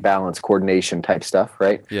agility, balance, coordination type stuff,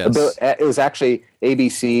 right? Yes. It was actually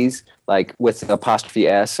ABCs like with apostrophe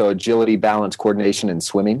S. So agility, balance, coordination, and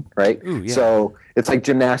swimming, right? Ooh, yeah. So it's like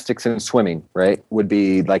gymnastics and swimming, right? Would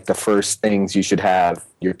be like the first things you should have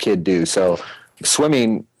your kid do. So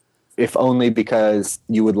swimming, if only because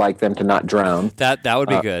you would like them to not drown. That would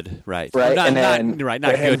be good, right? Right, Not, and then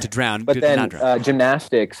not good to drown, but good then to not drown.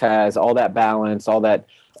 Gymnastics has all that balance, all that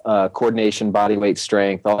coordination, body weight,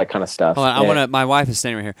 strength, all that kind of stuff. Hold on, my wife is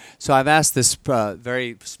standing right here. So I've asked this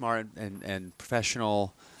very smart and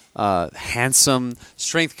professional, handsome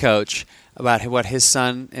strength coach about what his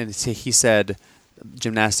son, and he said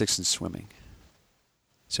gymnastics and swimming.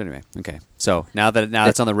 So anyway, okay. So now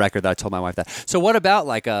it's on the record that I told my wife that. So what about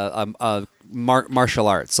like a martial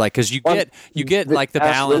arts? Like, because you get like the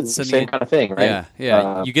balance and same kind of thing, right?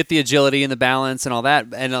 Yeah. You get the agility and the balance and all that,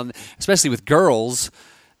 and especially with girls.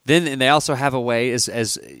 Then and they also have a way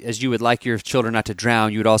as you would like your children not to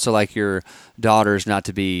drown, you would also like your daughters not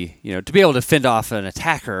to be to be able to fend off an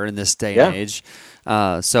attacker in this day and age.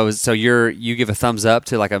 So you give a thumbs up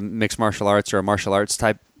to like a mixed martial arts or a martial arts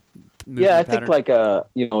type. I think like a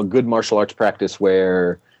good martial arts practice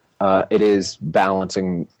where it is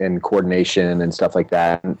balancing and coordination and stuff like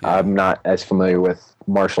that. I'm not as familiar with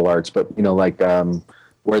martial arts, but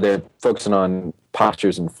where they're focusing on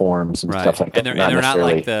postures and forms and stuff like that. And they're not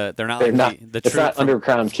like the it's not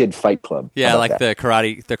Underground Kid Fight Club. Yeah, like the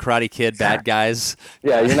Karate Kid bad guys.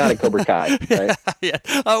 Yeah, you're not a Cobra Kai, right? Yeah.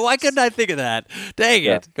 Oh, why couldn't I think of that? Dang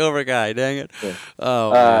it, Cobra Kai. Dang it. Yeah.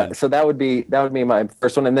 Oh. So that would be my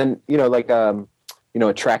first one, and then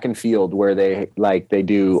a track and field where they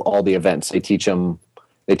do all the events. They teach them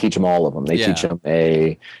all of them. They teach them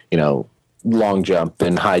a long jump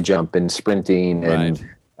and high jump and sprinting and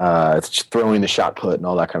throwing the shot put and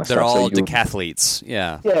all that kind of They're stuff. They're all decathletes.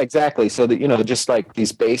 Yeah. Yeah, exactly. So that just like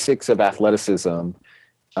these basics of athleticism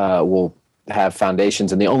will have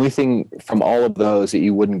foundations, and the only thing from all of those that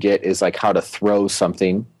you wouldn't get is like how to throw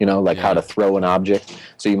something. How to throw an object.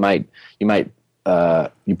 So you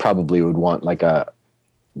probably would want like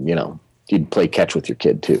you'd play catch with your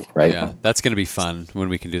kid too, right? Yeah, that's going to be fun when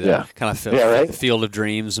we can do that. Yeah. Kind of right? the Field of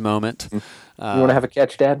Dreams moment. You want to have a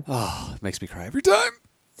catch, Dad? Oh, it makes me cry every time.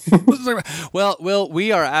 Well,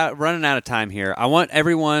 we are running out of time here. I want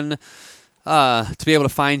everyone to be able to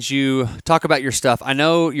find you, talk about your stuff. I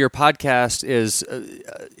know your podcast is,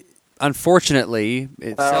 unfortunately,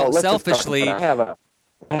 selfishly. I have a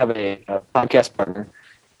podcast partner.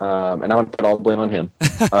 And I want to put all the blame on him,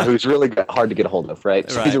 who's really hard to get a hold of, right?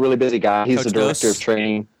 So he's a really busy guy. He's the director of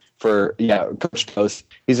training for, Coach Dose.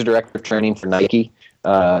 He's the director of training for Nike.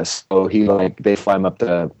 So they fly him up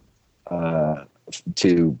to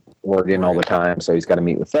Oregon all the time. So he's got to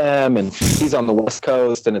meet with them, and he's on the West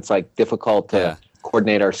Coast, and it's like difficult to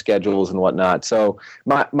coordinate our schedules and whatnot. So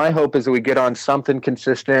my hope is that we get on something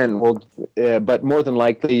consistent. But more than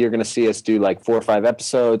likely, you're going to see us do like 4 or 5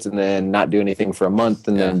 episodes, and then not do anything for a month,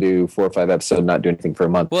 and then do 4 or 5 episodes, and not do anything for a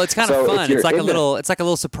month. Well, it's kind of fun. It's like a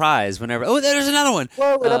little surprise whenever. Oh, there's another one.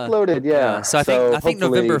 Well, it uploaded, yeah. So I think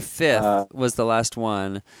November 5th was the last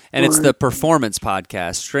one, and it's the Performance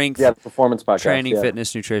Podcast, strength. Yeah, Performance Podcast, training,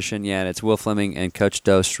 fitness, nutrition. Yeah, and it's Will Fleming and Coach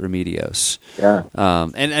Dos Remedios. Yeah.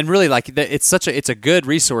 And really it's a good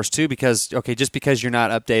resource too, because just because you're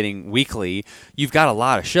not updating weekly, you've got a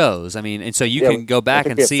lot of shows. I mean, and so you can go back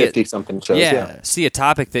and see 50-something shows. See a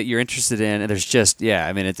topic that you're interested in, and there's just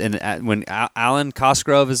I mean, when Alan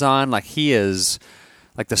Cosgrove is on, like he is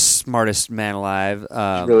like the smartest man alive.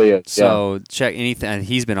 Really is. So check anything, and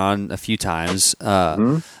he's been on a few times.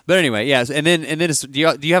 But anyway, and then do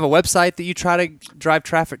you have a website that you try to drive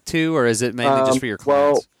traffic to, or is it mainly just for your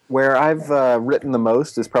clients? Well, where I've written the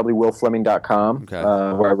most is probably willfleming.com,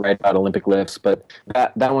 where I write about Olympic lifts. But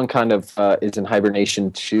that one kind of is in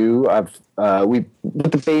hibernation too. We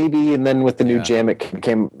with the baby, and then with the new gym, it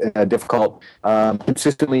became difficult.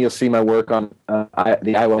 Consistently, you'll see my work on the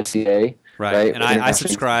IYCA. Right, and I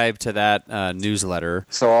subscribe to that newsletter.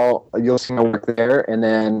 So you'll see my work there, and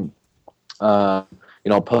then I'll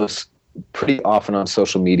post pretty often on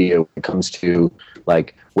social media when it comes to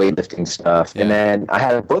like weightlifting stuff. And then I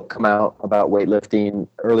had a book come out about weightlifting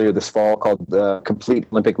earlier this fall called The Complete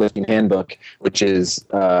Olympic Lifting Handbook, which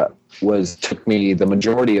took me the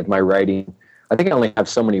majority of my writing. I think I only have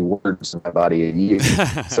so many words in my body a year.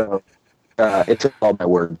 So it took all my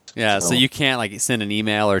words. Yeah, so you can't like send an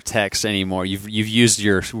email or text anymore. You've used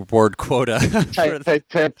your word quota.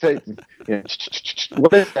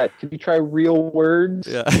 What is that? Can you try real words?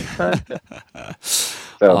 Yeah.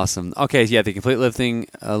 So. Awesome. Okay, yeah, the Complete Lifting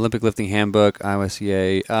Olympic Lifting Handbook,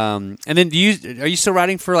 IOSCA. And then are you still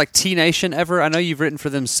writing for like T Nation ever? I know you've written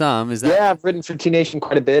for them some. Is that? Yeah, I've written for T Nation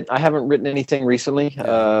quite a bit. I haven't written anything recently.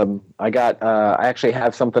 Yeah. I actually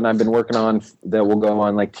have something I've been working on that will go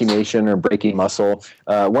on like T Nation or Breaking Muscle.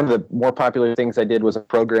 One of the more popular things I did was a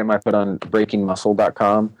program I put on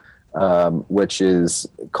breakingmuscle.com. Which is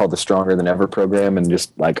called the Stronger Than Ever program, and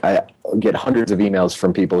just like I get hundreds of emails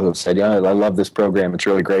from people who have said, "Yeah, I love this program; it's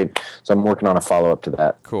really great." So I'm working on a follow up to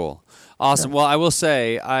that. Cool, awesome. Yeah. Well, I will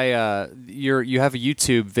say, you have a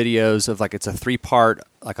YouTube videos of like it's a 3-part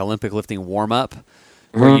like Olympic lifting warm up,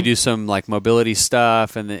 where you do some like mobility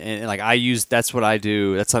stuff, and like that's what I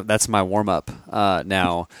do. That's my warm up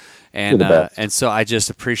now. And so I just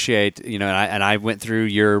appreciate, and I went through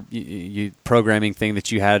your programming thing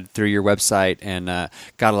that you had through your website and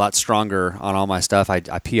got a lot stronger on all my stuff. I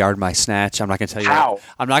PR'd my snatch. I'm not going to tell you how.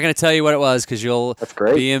 I'm not going to tell you what it was because you'll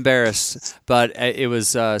be embarrassed. But it was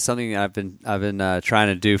something that I've been trying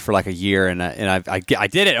to do for like a year, and I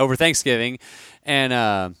did it over Thanksgiving.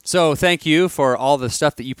 And so thank you for all the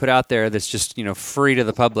stuff that you put out there that's just, free to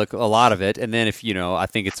the public, a lot of it. And then if, I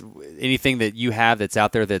think it's anything that you have that's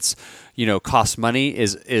out there that's, costs money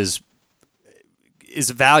is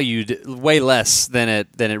valued way less than it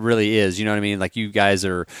really is. You know what I mean? Like you guys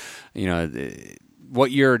are, what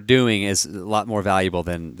you're doing is a lot more valuable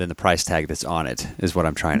than the price tag that's on it, is what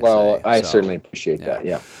I'm trying to say. Well, I certainly appreciate that,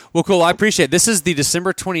 yeah. Well, cool. I appreciate it. This is the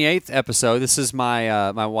December 28th episode. This is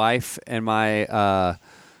my my wife and my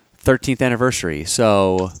 13th anniversary.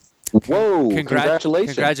 So, whoa,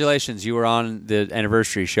 congratulations. Congratulations. You were on the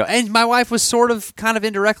anniversary show. And my wife was kind of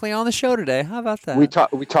indirectly on the show today. How about that?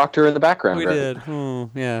 We talked to her in the background. We did. Oh,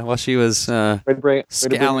 yeah. Well, she was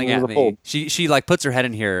scowling at me. She like puts her head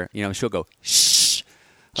in here, she'll go, shh.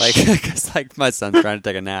 Because my son's trying to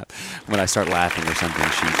take a nap. When I start laughing or something,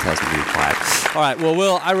 she tells me to be quiet. All right. Well,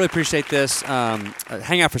 Will, I really appreciate this.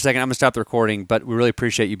 Hang out for a second. I'm going to stop the recording, but we really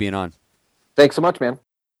appreciate you being on. Thanks so much, man.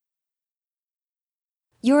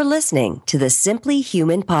 You're listening to the Simply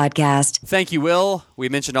Human podcast. Thank you, Will. We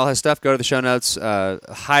mentioned all his stuff. Go to the show notes.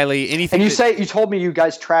 Highly anything. And you told me you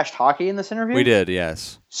guys trashed hockey in this interview? We did,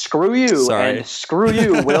 yes. Screw you. Sorry. And screw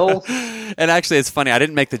you, Will. And actually, it's funny. I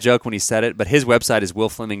didn't make the joke when he said it, but his website is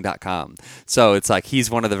willfleming.com. So it's like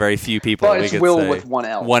he's one of the very few people. Well, it's Will with one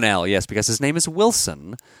L. One L, yes, because his name is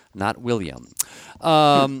Wilson, not William.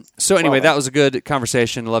 So anyway, that was a good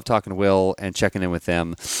conversation. I love talking to Will and checking in with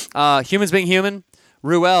them. Humans being human.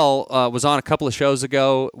 Ruel was on a couple of shows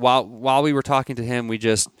ago. While we were talking to him, we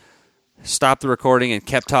just stopped the recording and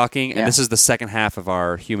kept talking. And this is the second half of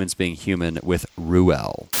our Humans Being Human with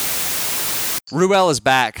Ruel. Ruel is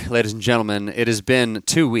back, ladies and gentlemen. It has been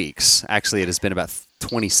 2 weeks. Actually, it has been about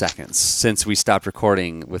 20 seconds since we stopped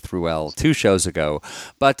recording with Ruel 2 shows ago.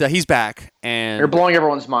 But he's back. And you're blowing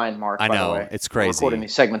everyone's mind, Mark, I know, by the way. it's crazy. We're recording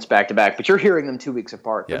these segments back to back, but you're hearing them 2 weeks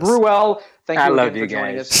apart. Yes. But Ruel, thank you again for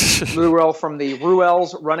joining us. Ruel from the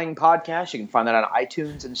Ruel's Running Podcast. You can find that on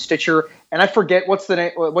iTunes and Stitcher. And I forget, what's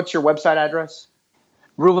your website address?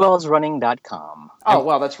 RuelsRunning.com. Oh,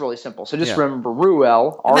 well, that's really simple. So just remember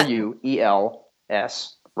Ruel,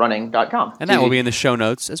 RUELS, running.com. And that will be in the show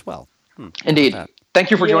notes as well. Indeed. Thank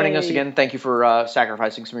you for joining us again. Thank you for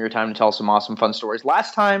sacrificing some of your time to tell some awesome, fun stories.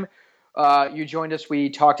 Last time you joined us, we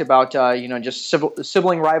talked about just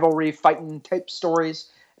sibling rivalry, fighting type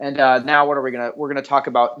stories. And now what are we we're gonna talk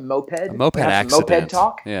about moped. A moped accident. Moped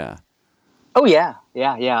talk. Yeah. Oh yeah.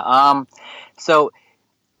 So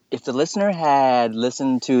if the listener had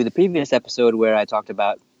listened to the previous episode where I talked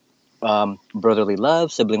about brotherly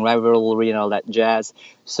love, sibling rivalry, and all that jazz,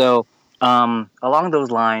 so along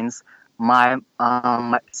those lines, when my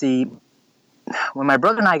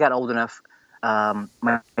brother and I got old enough, my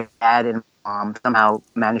dad and mom somehow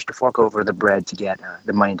managed to fork over the bread to get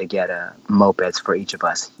the money to get mopeds for each of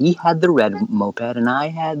us. He had the red moped and I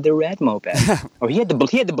had the red moped. Or he had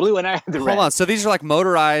the blue and I had the red. Hold on, so these are like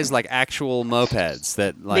motorized, like actual mopeds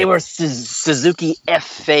that like... They were Suzuki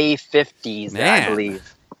FA50s, I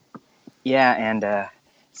believe. Yeah, and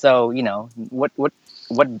so what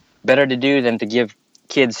better to do than to give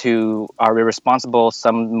kids who are irresponsible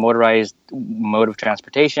some motorized mode of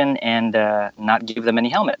transportation and not give them any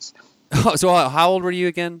helmets. So how old were you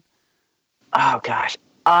again? Oh gosh,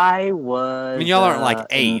 I was. I mean, y'all aren't like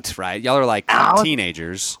 8, right? Y'all are like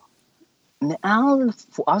teenagers. I was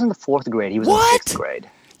in the 4th grade. He was in the 6th grade.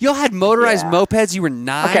 Y'all had motorized mopeds? You were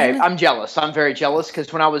 9? Okay, I'm jealous. I'm very jealous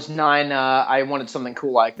because when I was 9, I wanted something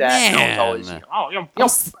cool like that. Man. And I was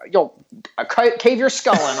always, you'll cave your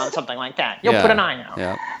skull in on something like that. You'll put a 9 out.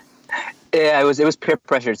 Yeah. Yeah, it was peer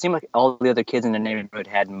pressure. It seemed like all the other kids in the neighborhood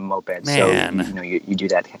had mopeds, Man. so you do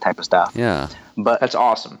that type of stuff. Yeah. But That's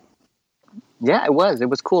awesome. yeah, it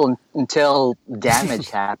was cool until damage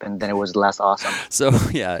happened. Then it was less awesome. So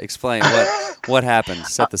yeah, explain what happened.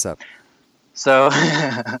 Set this up. So,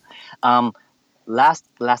 last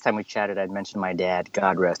time we chatted, I'd mentioned my dad.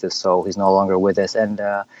 God rest his soul. He's no longer with us, and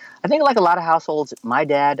I think like a lot of households, my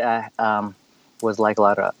dad was like a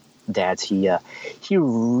lot of dads. He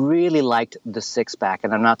really liked the 6-pack,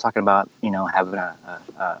 and I'm not talking about having a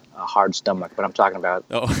hard stomach, but I'm talking about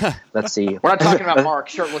let's see. We're not talking about Mark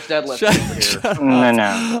shirtless deadlift over here.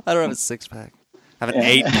 No. I don't have a 6-pack. I have an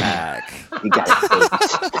 8-pack. You got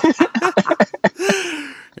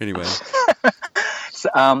it. Anyway. So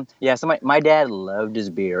my dad loved his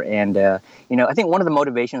beer, and I think one of the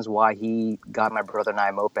motivations why he got my brother and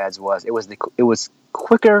I mopeds was it was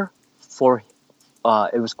quicker for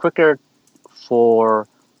what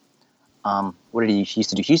did he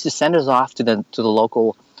used to do? He used to send us off to the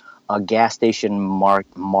local gas station mart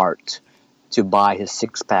to buy his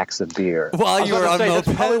 6-packs of beer. While you were on mopeds?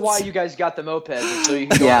 That's probably why you guys got the mopeds, so you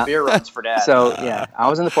can go on beer runs for Dad. So I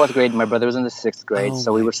was in the 4th grade, and my brother was in the 6th grade.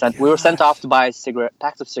 So we were sent off to buy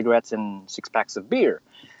packs of cigarettes and 6-packs of beer.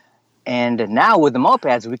 And now with the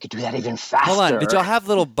mopeds, we could do that even faster. Hold on, did y'all have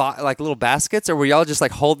little baskets, or were y'all just like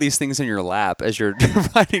hold these things in your lap as you're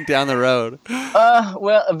riding down the road?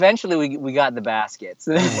 Well, eventually we got the baskets.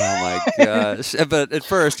 Oh my gosh! But at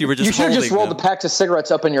first you were just you should have just rolled them. the packs of cigarettes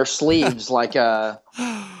up in your sleeves like a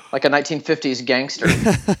 1950s gangster.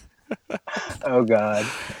 Oh God.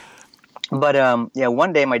 But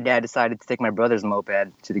one day my dad decided to take my brother's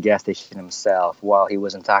moped to the gas station himself while he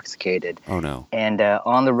was intoxicated. Oh no! And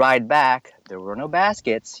on the ride back, there were no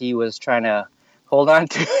baskets. He was trying to hold on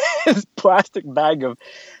to his plastic bag of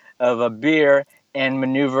a beer and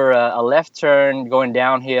maneuver a left turn going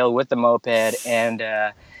downhill with the moped, and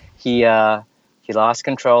he lost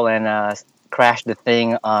control and crashed the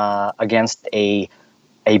thing against a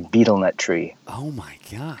beetle nut tree. Oh my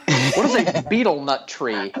God! What is a beetle nut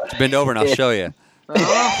tree? Bend over and I'll show you.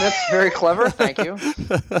 Oh, that's very clever. Thank you.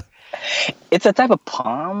 It's a type of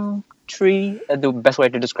palm tree. The best way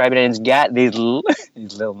to describe it is it's got these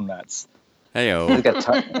little nuts. Hey-o. You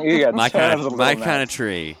got my kind of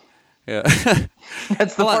tree. Yeah.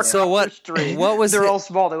 That's the part. So what? Tree. What was? They're all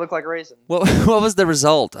small. They look like raisins. What was the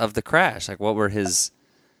result of the crash? Like, what were his?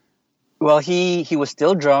 Well, he was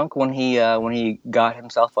still drunk when he got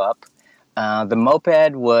himself up. The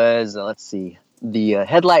moped was let's see. The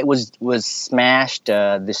headlight was smashed.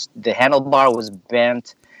 The handlebar was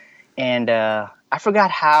bent, and I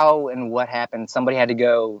forgot how and what happened. Somebody had to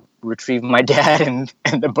go retrieve my dad and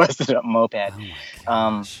the busted up moped.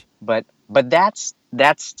 Oh but that's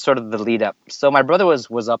sort of the lead up. So my brother was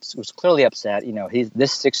clearly upset.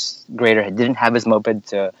 This 6th grader didn't have his moped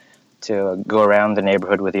to go around the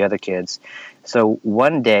neighborhood with the other kids. So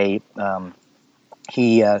one day,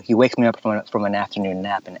 he wakes me up from an afternoon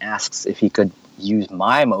nap and asks if he could use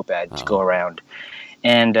my moped to go around.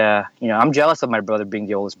 And I'm jealous of my brother being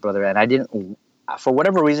the oldest brother, and I didn't, for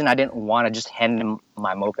whatever reason, I didn't want to just hand him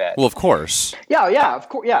my moped. Well, of course. Yeah, of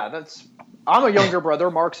course. Yeah, I'm a younger brother.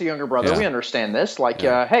 Mark's a younger brother. Yeah. We understand this. Like,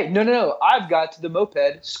 hey, no, I've got the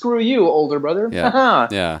moped. Screw you, older brother. Yeah.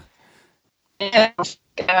 Yeah. And,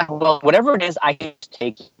 well, whatever it is, I can just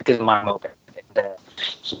take it because of my moped.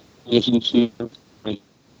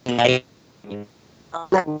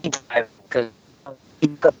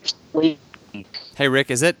 Hey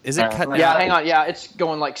Rick, is it cutting? Yeah, out? hang on. Yeah, it's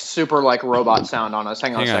going like super like robot sound on us.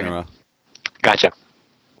 Hang on a second. Ro. Gotcha.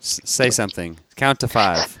 Say something. Count to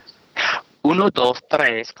 5. 1, 2,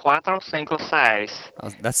 3, 4, 5, 6.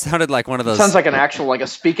 That sounded like one of those. Sounds like an actual like a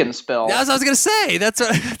speak and spell. That's what I was gonna say. That's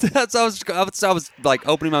what I was like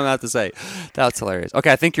opening my mouth to say. That's hilarious.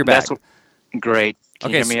 Okay, I think you're back. Great. Can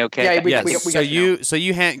you hear me okay? Yeah, yes.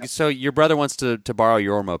 So your brother wants to borrow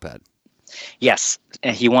your moped. Yes,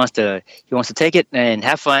 and he wants to take it and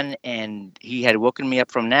have fun. And he had woken me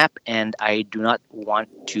up from nap, and I do not want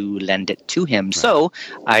to lend it to him. Right. So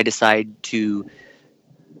I decide to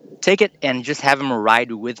take it and just have him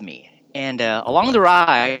ride with me. And along the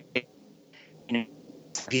ride,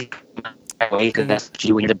 because that's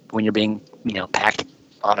when you're being packed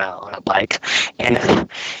on a bike, and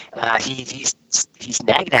he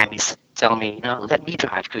snagged at me, telling me, let me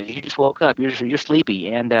drive because you just woke up, you're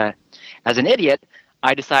sleepy. And as an idiot,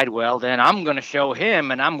 I decide, well, then I'm going to show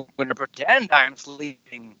him, and I'm going to pretend I'm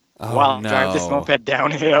sleeping while I drive this moped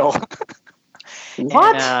downhill.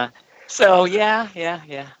 What? And, so yeah.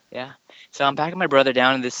 So I'm backing my brother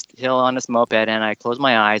down this hill on this moped, and I close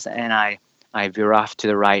my eyes, and I veer off to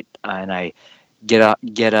the right, and I get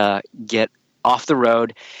off the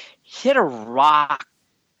road, hit a rock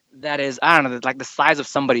that is, I don't know, like the size of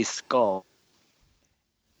somebody's skull.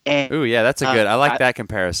 And, ooh, yeah, that's a good. I like that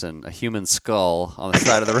comparison. A human skull on the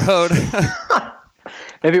side of the road.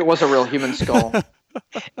 Maybe it was a real human skull.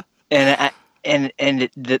 and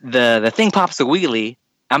the thing pops a wheelie.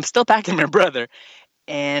 I'm still packing my brother,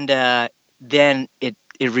 and then it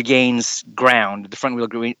regains ground. The front wheel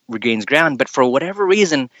regains ground, but for whatever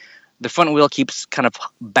reason, the front wheel keeps kind of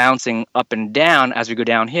bouncing up and down as we go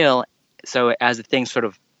downhill. So as the thing sort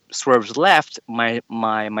of swerves left, my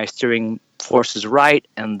steering forces right,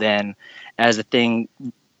 and then as the thing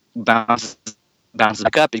bounces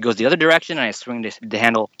back up, it goes the other direction, and I swing the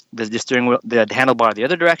steering wheel, the handlebar the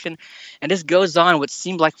other direction, and this goes on what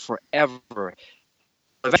seemed like forever.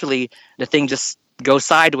 Eventually, the thing just goes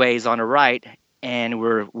sideways on the right, and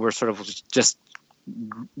we're sort of just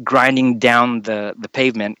grinding down the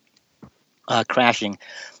pavement, crashing.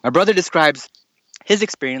 My brother describes his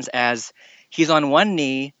experience as he's on one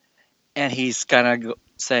knee, and he's kind of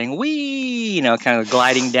saying "wee," kind of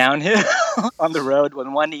gliding downhill on the road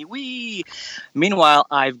on one knee, "wee." Meanwhile,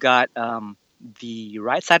 I've got the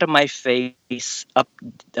right side of my face up,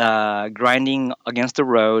 grinding against the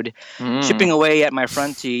road, chipping away at my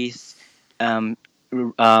front teeth,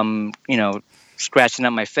 scratching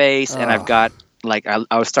up my face, and I've got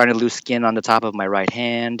I was starting to lose skin on the top of my right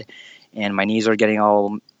hand, and my knees are getting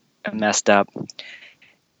all messed up.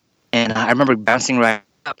 And I remember bouncing right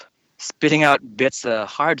up, spitting out bits of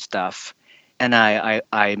hard stuff, and I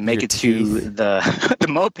make it to the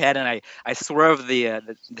moped, and I swerve the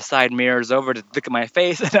side mirrors over to look at my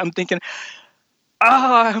face, and I'm thinking,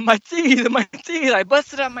 my teeth, I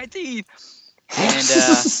busted out my teeth. And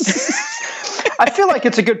I feel like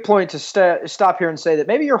it's a good point to stop here and say that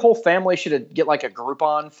maybe your whole family should get like a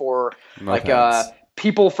Groupon for Mopeds.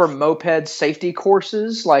 People for moped safety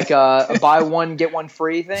courses, like a buy one get one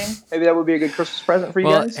free thing. Maybe that would be a good Christmas present for you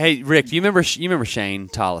guys. Hey Rick, do you remember Shane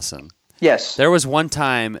Tollison? Yes. There was one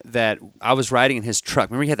time that I was riding in his truck.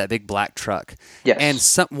 Remember he had that big black truck?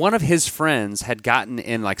 Yes. And one of his friends had gotten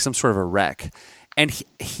in like some sort of a wreck, and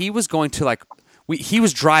he was going to he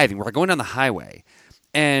was driving. We're going down the highway.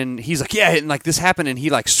 And he's like, yeah, and like this happened, and he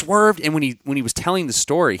like swerved. And when he was telling the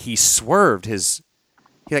story, he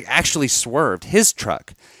actually swerved his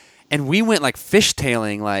truck, and we went like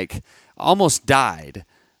fishtailing, like almost died.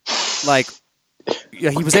 Like,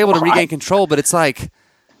 yeah, he was able to regain control, but it's like,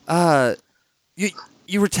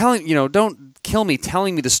 you were telling, don't kill me,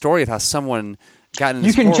 telling me the story of how someone got in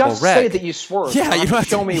this horrible wreck. You can just say that you swerved. Yeah, you don't have to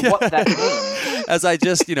show me what that means. As I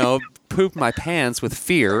just, pooped my pants with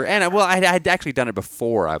fear, and I'd actually done it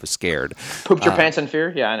before. I was scared. Pooped your pants in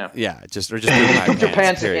fear? Yeah, I know. Yeah, just pooped my pooped your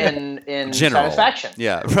pants period. in General. satisfaction.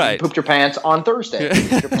 Yeah, right. Pooped your pants on Thursday.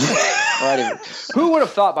 Right. Who would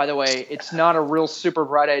have thought? By the way, it's not a real super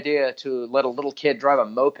bright idea to let a little kid drive a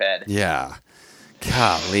moped. Yeah.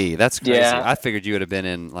 Golly, that's crazy. Yeah. I figured you would have been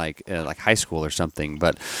in like high school or something,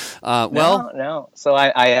 but no. So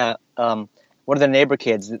I one of the neighbor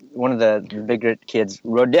kids, one of the bigger kids,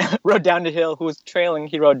 rode down the hill. Who was trailing?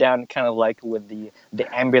 He rode down kind of like with the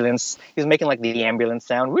ambulance. He was making like the ambulance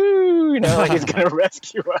sound. Woo! Like he's gonna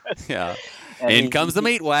rescue us. Yeah. And in comes the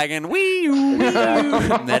meat wagon. Wee!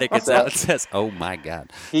 Medic gets out and says, "Oh my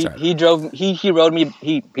God!" He rode me.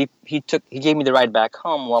 He gave me the ride back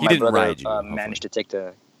home while my brother managed to take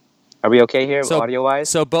the. Are we okay here, audio wise?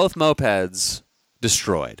 So both mopeds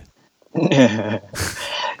destroyed.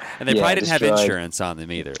 And they probably didn't have insurance on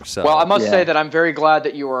them either. So. Well, I must say that I'm very glad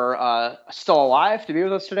that you are still alive to be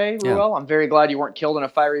with us today, Ruel. Yeah. I'm very glad you weren't killed in a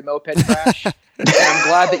fiery moped crash. And I'm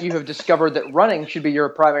glad that you have discovered that running should be your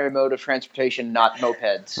primary mode of transportation, not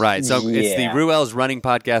mopeds. Right. So it's the Ruel's Running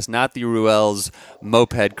Podcast, not the Ruel's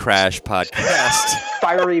Moped Crash Podcast.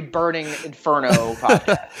 Fiery, burning inferno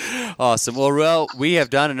podcast. Awesome. Well, Ruel, we have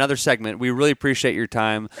done another segment. We really appreciate your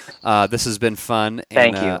time. This has been fun.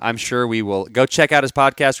 Thank you. I'm sure we will go check out his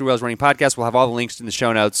podcast, Ruel's Running Podcast. We'll have all the links in the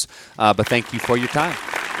show notes. But thank you for your time.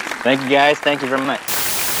 Thank you, guys. Thank you very much.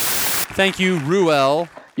 Thank you, Ruel.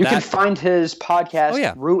 You can find his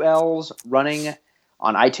podcast, Ruel's Running,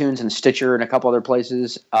 on iTunes and Stitcher and a couple other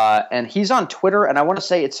places. And he's on Twitter, and I want to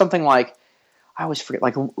say it's something like, I always forget,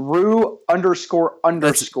 like Ru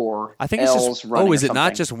 __. I think it's just, is it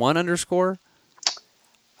not just one underscore?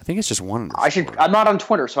 I think it's just one underscore. I'm not on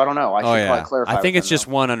Twitter, so I don't know. I should probably clarify. I think it's just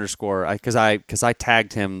one underscore, because I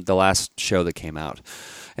tagged him the last show that came out.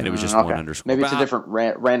 And it was just one underscore. Maybe it's a different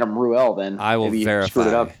random Ruel then. I will verify. Screwed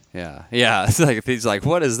it up. Yeah. It's like he's like,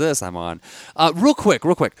 what is this I'm on? Real quick.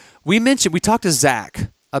 We talked to Zach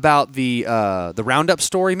about the Roundup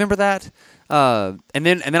story. Remember that? And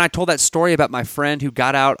then I told that story about my friend who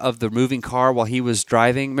got out of the moving car while he was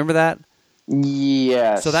driving. Remember that?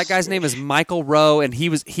 Yes. So that guy's name is Michael Rowe, and he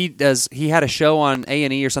had a show on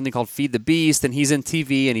A&E or something called Feed the Beast, and he's in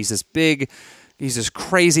TV, and he's this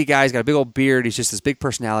crazy guy. He's got a big old beard. He's just this big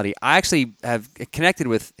personality. I actually have connected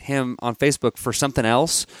with him on Facebook for something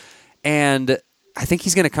else, and I think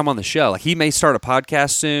he's going to come on the show. Like, he may start a podcast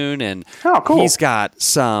soon, and he's got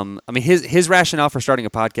some. I mean, his rationale for starting a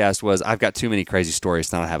podcast was, I've got too many crazy stories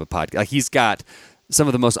to not have a podcast. Like, he's got some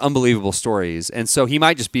of the most unbelievable stories, and so he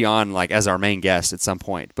might just be on like as our main guest at some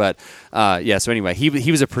point. But yeah, so anyway, he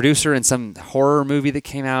was a producer in some horror movie that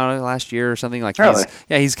came out last year or something like. Really?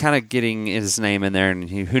 He's kind of getting his name in there, and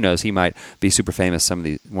who knows, he might be super famous one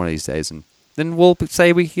of these days, and then we'll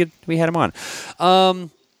say we had him on.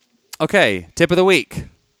 Okay, tip of the week,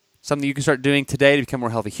 something you can start doing today to become a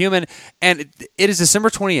more healthy human, and it is December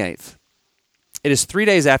 28th. It is 3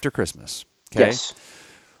 days after Christmas. Okay. Yes.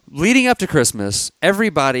 Leading up to Christmas,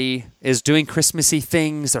 everybody is doing Christmassy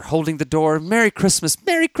things. They're holding the door. Merry Christmas,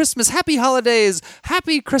 Happy Holidays,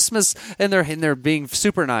 Happy Christmas, and they're being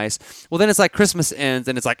super nice. Well, then it's like Christmas ends,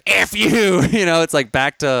 and it's like F you, it's like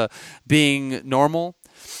back to being normal.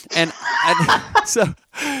 And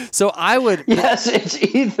so I would. Yes, it's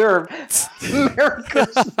either Merry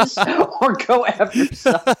Christmas or go F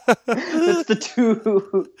yourself. It's the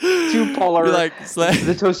two polar,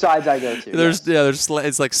 the two sides I go to.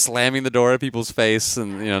 It's like slamming the door at people's face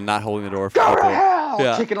and not holding the door for go people. to hell!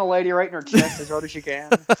 Yeah. Kicking a lady right in her chest as hard as you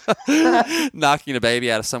can. Knocking a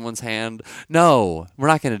baby out of someone's hand. No, we're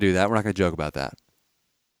not going to do that. We're not going to joke about that.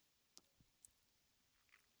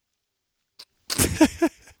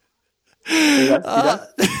 I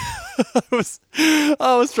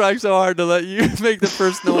was trying so hard to let you make the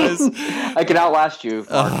first noise. I can outlast you.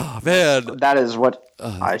 Oh, man. That is what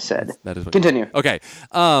I said. That is what Continue. Okay.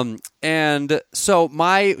 And so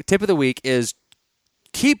my tip of the week is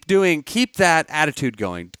keep that attitude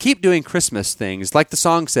going. Keep doing Christmas things. Like the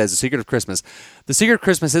song says, The Secret of Christmas. The secret of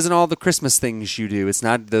Christmas isn't all the Christmas things you do. It's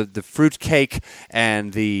not the fruit cake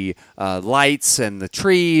and the lights and the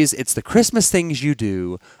trees. It's the Christmas things you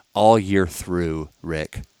do all year through,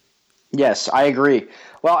 Rick. Yes, I agree.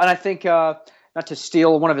 Well, and I think not to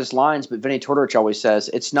steal one of his lines, but Vinny Tortorich always says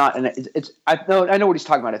it's not. And I know what he's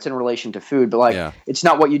talking about. It's in relation to food, but It's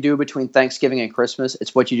not what you do between Thanksgiving and Christmas.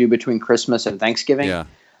 It's what you do between Christmas and Thanksgiving. Yeah.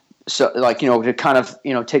 So, to kind of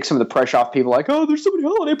take some of the pressure off people. Like, oh, there's so many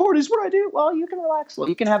holiday parties. What do I do? Well, you can relax.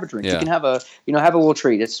 You can have a drink. Yeah. You can have a little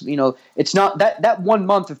treat. It's it's not that 1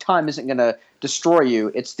 month of time isn't going to destroy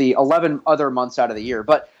you. It's the 11 other months out of the year.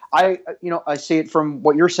 But I see it from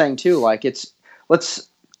what you're saying too. Like, let's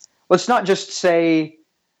not just say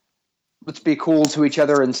let's be cool to each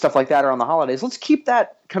other and stuff like that around the holidays. Let's keep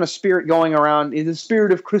that kind of spirit going around, in the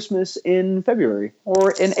spirit of Christmas in February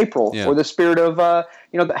or in April, or the spirit of the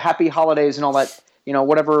happy holidays and all that.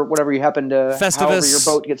 Whatever you happen to, Festivus. however your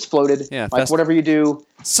boat gets floated, whatever you do.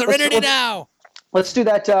 Serenity now. Let's do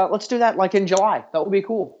that. Let's do that like in July. That would be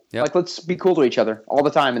cool. Yep. Like, let's be cool to each other all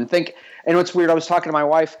the time and think. And what's weird, I was talking to my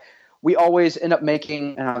wife. We always end up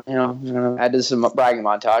making, I'm going to add to some bragging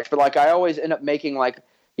montage, but I always end up making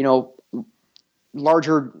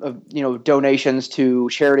larger, donations to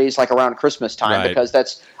charities around Christmas time,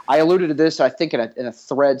 because I alluded to this, I think in a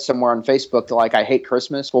thread somewhere on Facebook, that I hate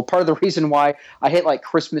Christmas. Well, part of the reason why I hate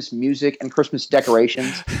Christmas music and Christmas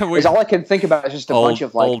decorations is all I can think about is just a bunch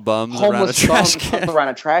of old bums homeless bums around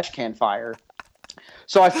a trash can fire.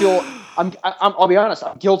 So I feel I'll be honest,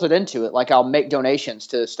 I'm guilted into it. I'll make donations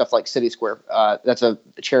to stuff like City Square. That's a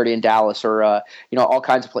charity in Dallas, or all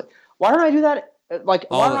kinds of places. Why don't I do that? Why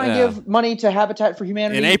don't I give money to Habitat for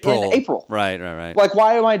Humanity in April? Right.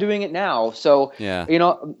 Why am I doing it now? So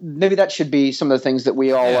maybe that should be some of the things that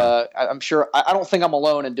we all. I'm sure. I don't think I'm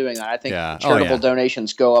alone in doing that. I think charitable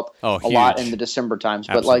donations go up a lot in the December times.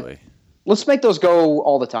 Absolutely. But let's make those go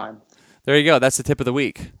all the time. There you go. That's the tip of the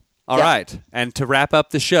week. All right. And to wrap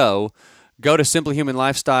up the show, go to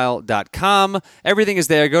simplyhumanlifestyle.com. Everything is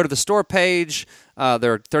there. Go to the store page.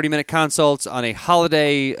 There are 30-minute consults on a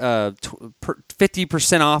holiday,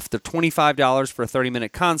 50% off. They're $25 for a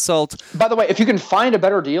 30-minute consult. By the way, if you can find a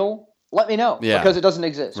better deal, let me know, because it doesn't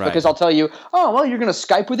exist. Right. Because I'll tell you, you're going to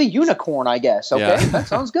Skype with a unicorn, I guess. Okay, that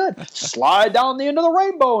sounds good. Slide down the end of the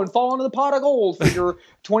rainbow and fall into the pot of gold for your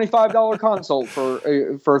 $25 consult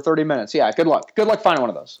for 30 minutes. Yeah, good luck. Good luck finding one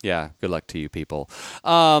of those. Yeah, good luck to you people.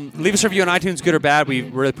 Leave us a review on iTunes, good or bad. We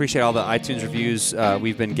really appreciate all the iTunes reviews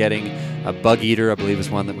we've been getting. Bug Eater, I believe, is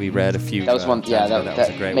one that we read a few. That was one. That was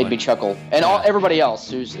a great made me chuckle. And everybody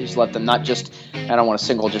else who's left them. Not just. I don't want to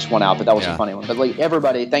single just one out, but that was a funny one. But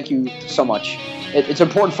everybody, thank you so much. it's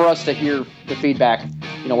important for us to hear the feedback.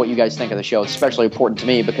 What you guys think of the show. It's especially important to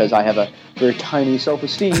me because I have a very tiny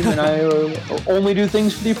self-esteem and I only do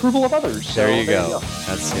things for the approval of others. So there you go.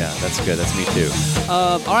 That's good. That's me too.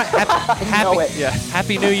 All right,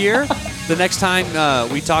 happy New Year. The next time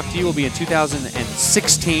we talk to you will be in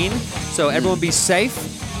 2016. So everyone be safe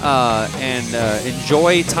and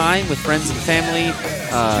enjoy time with friends and family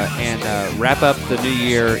and wrap up the new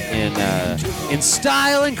year in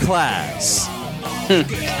style and class. I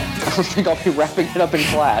don't think I'll be wrapping it up in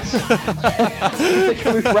class. I think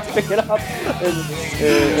I'll be wrapping it up in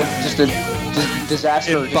just a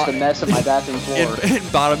disaster, just a mess of my bathroom floor. In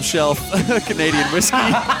bottom shelf Canadian whiskey.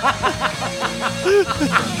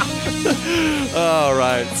 All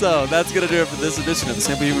right, so that's going to do it for this edition of the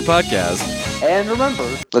Simply Human Podcast. And remember,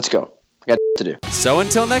 let's go. We got to do. So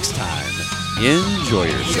until next time, enjoy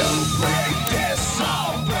yourself.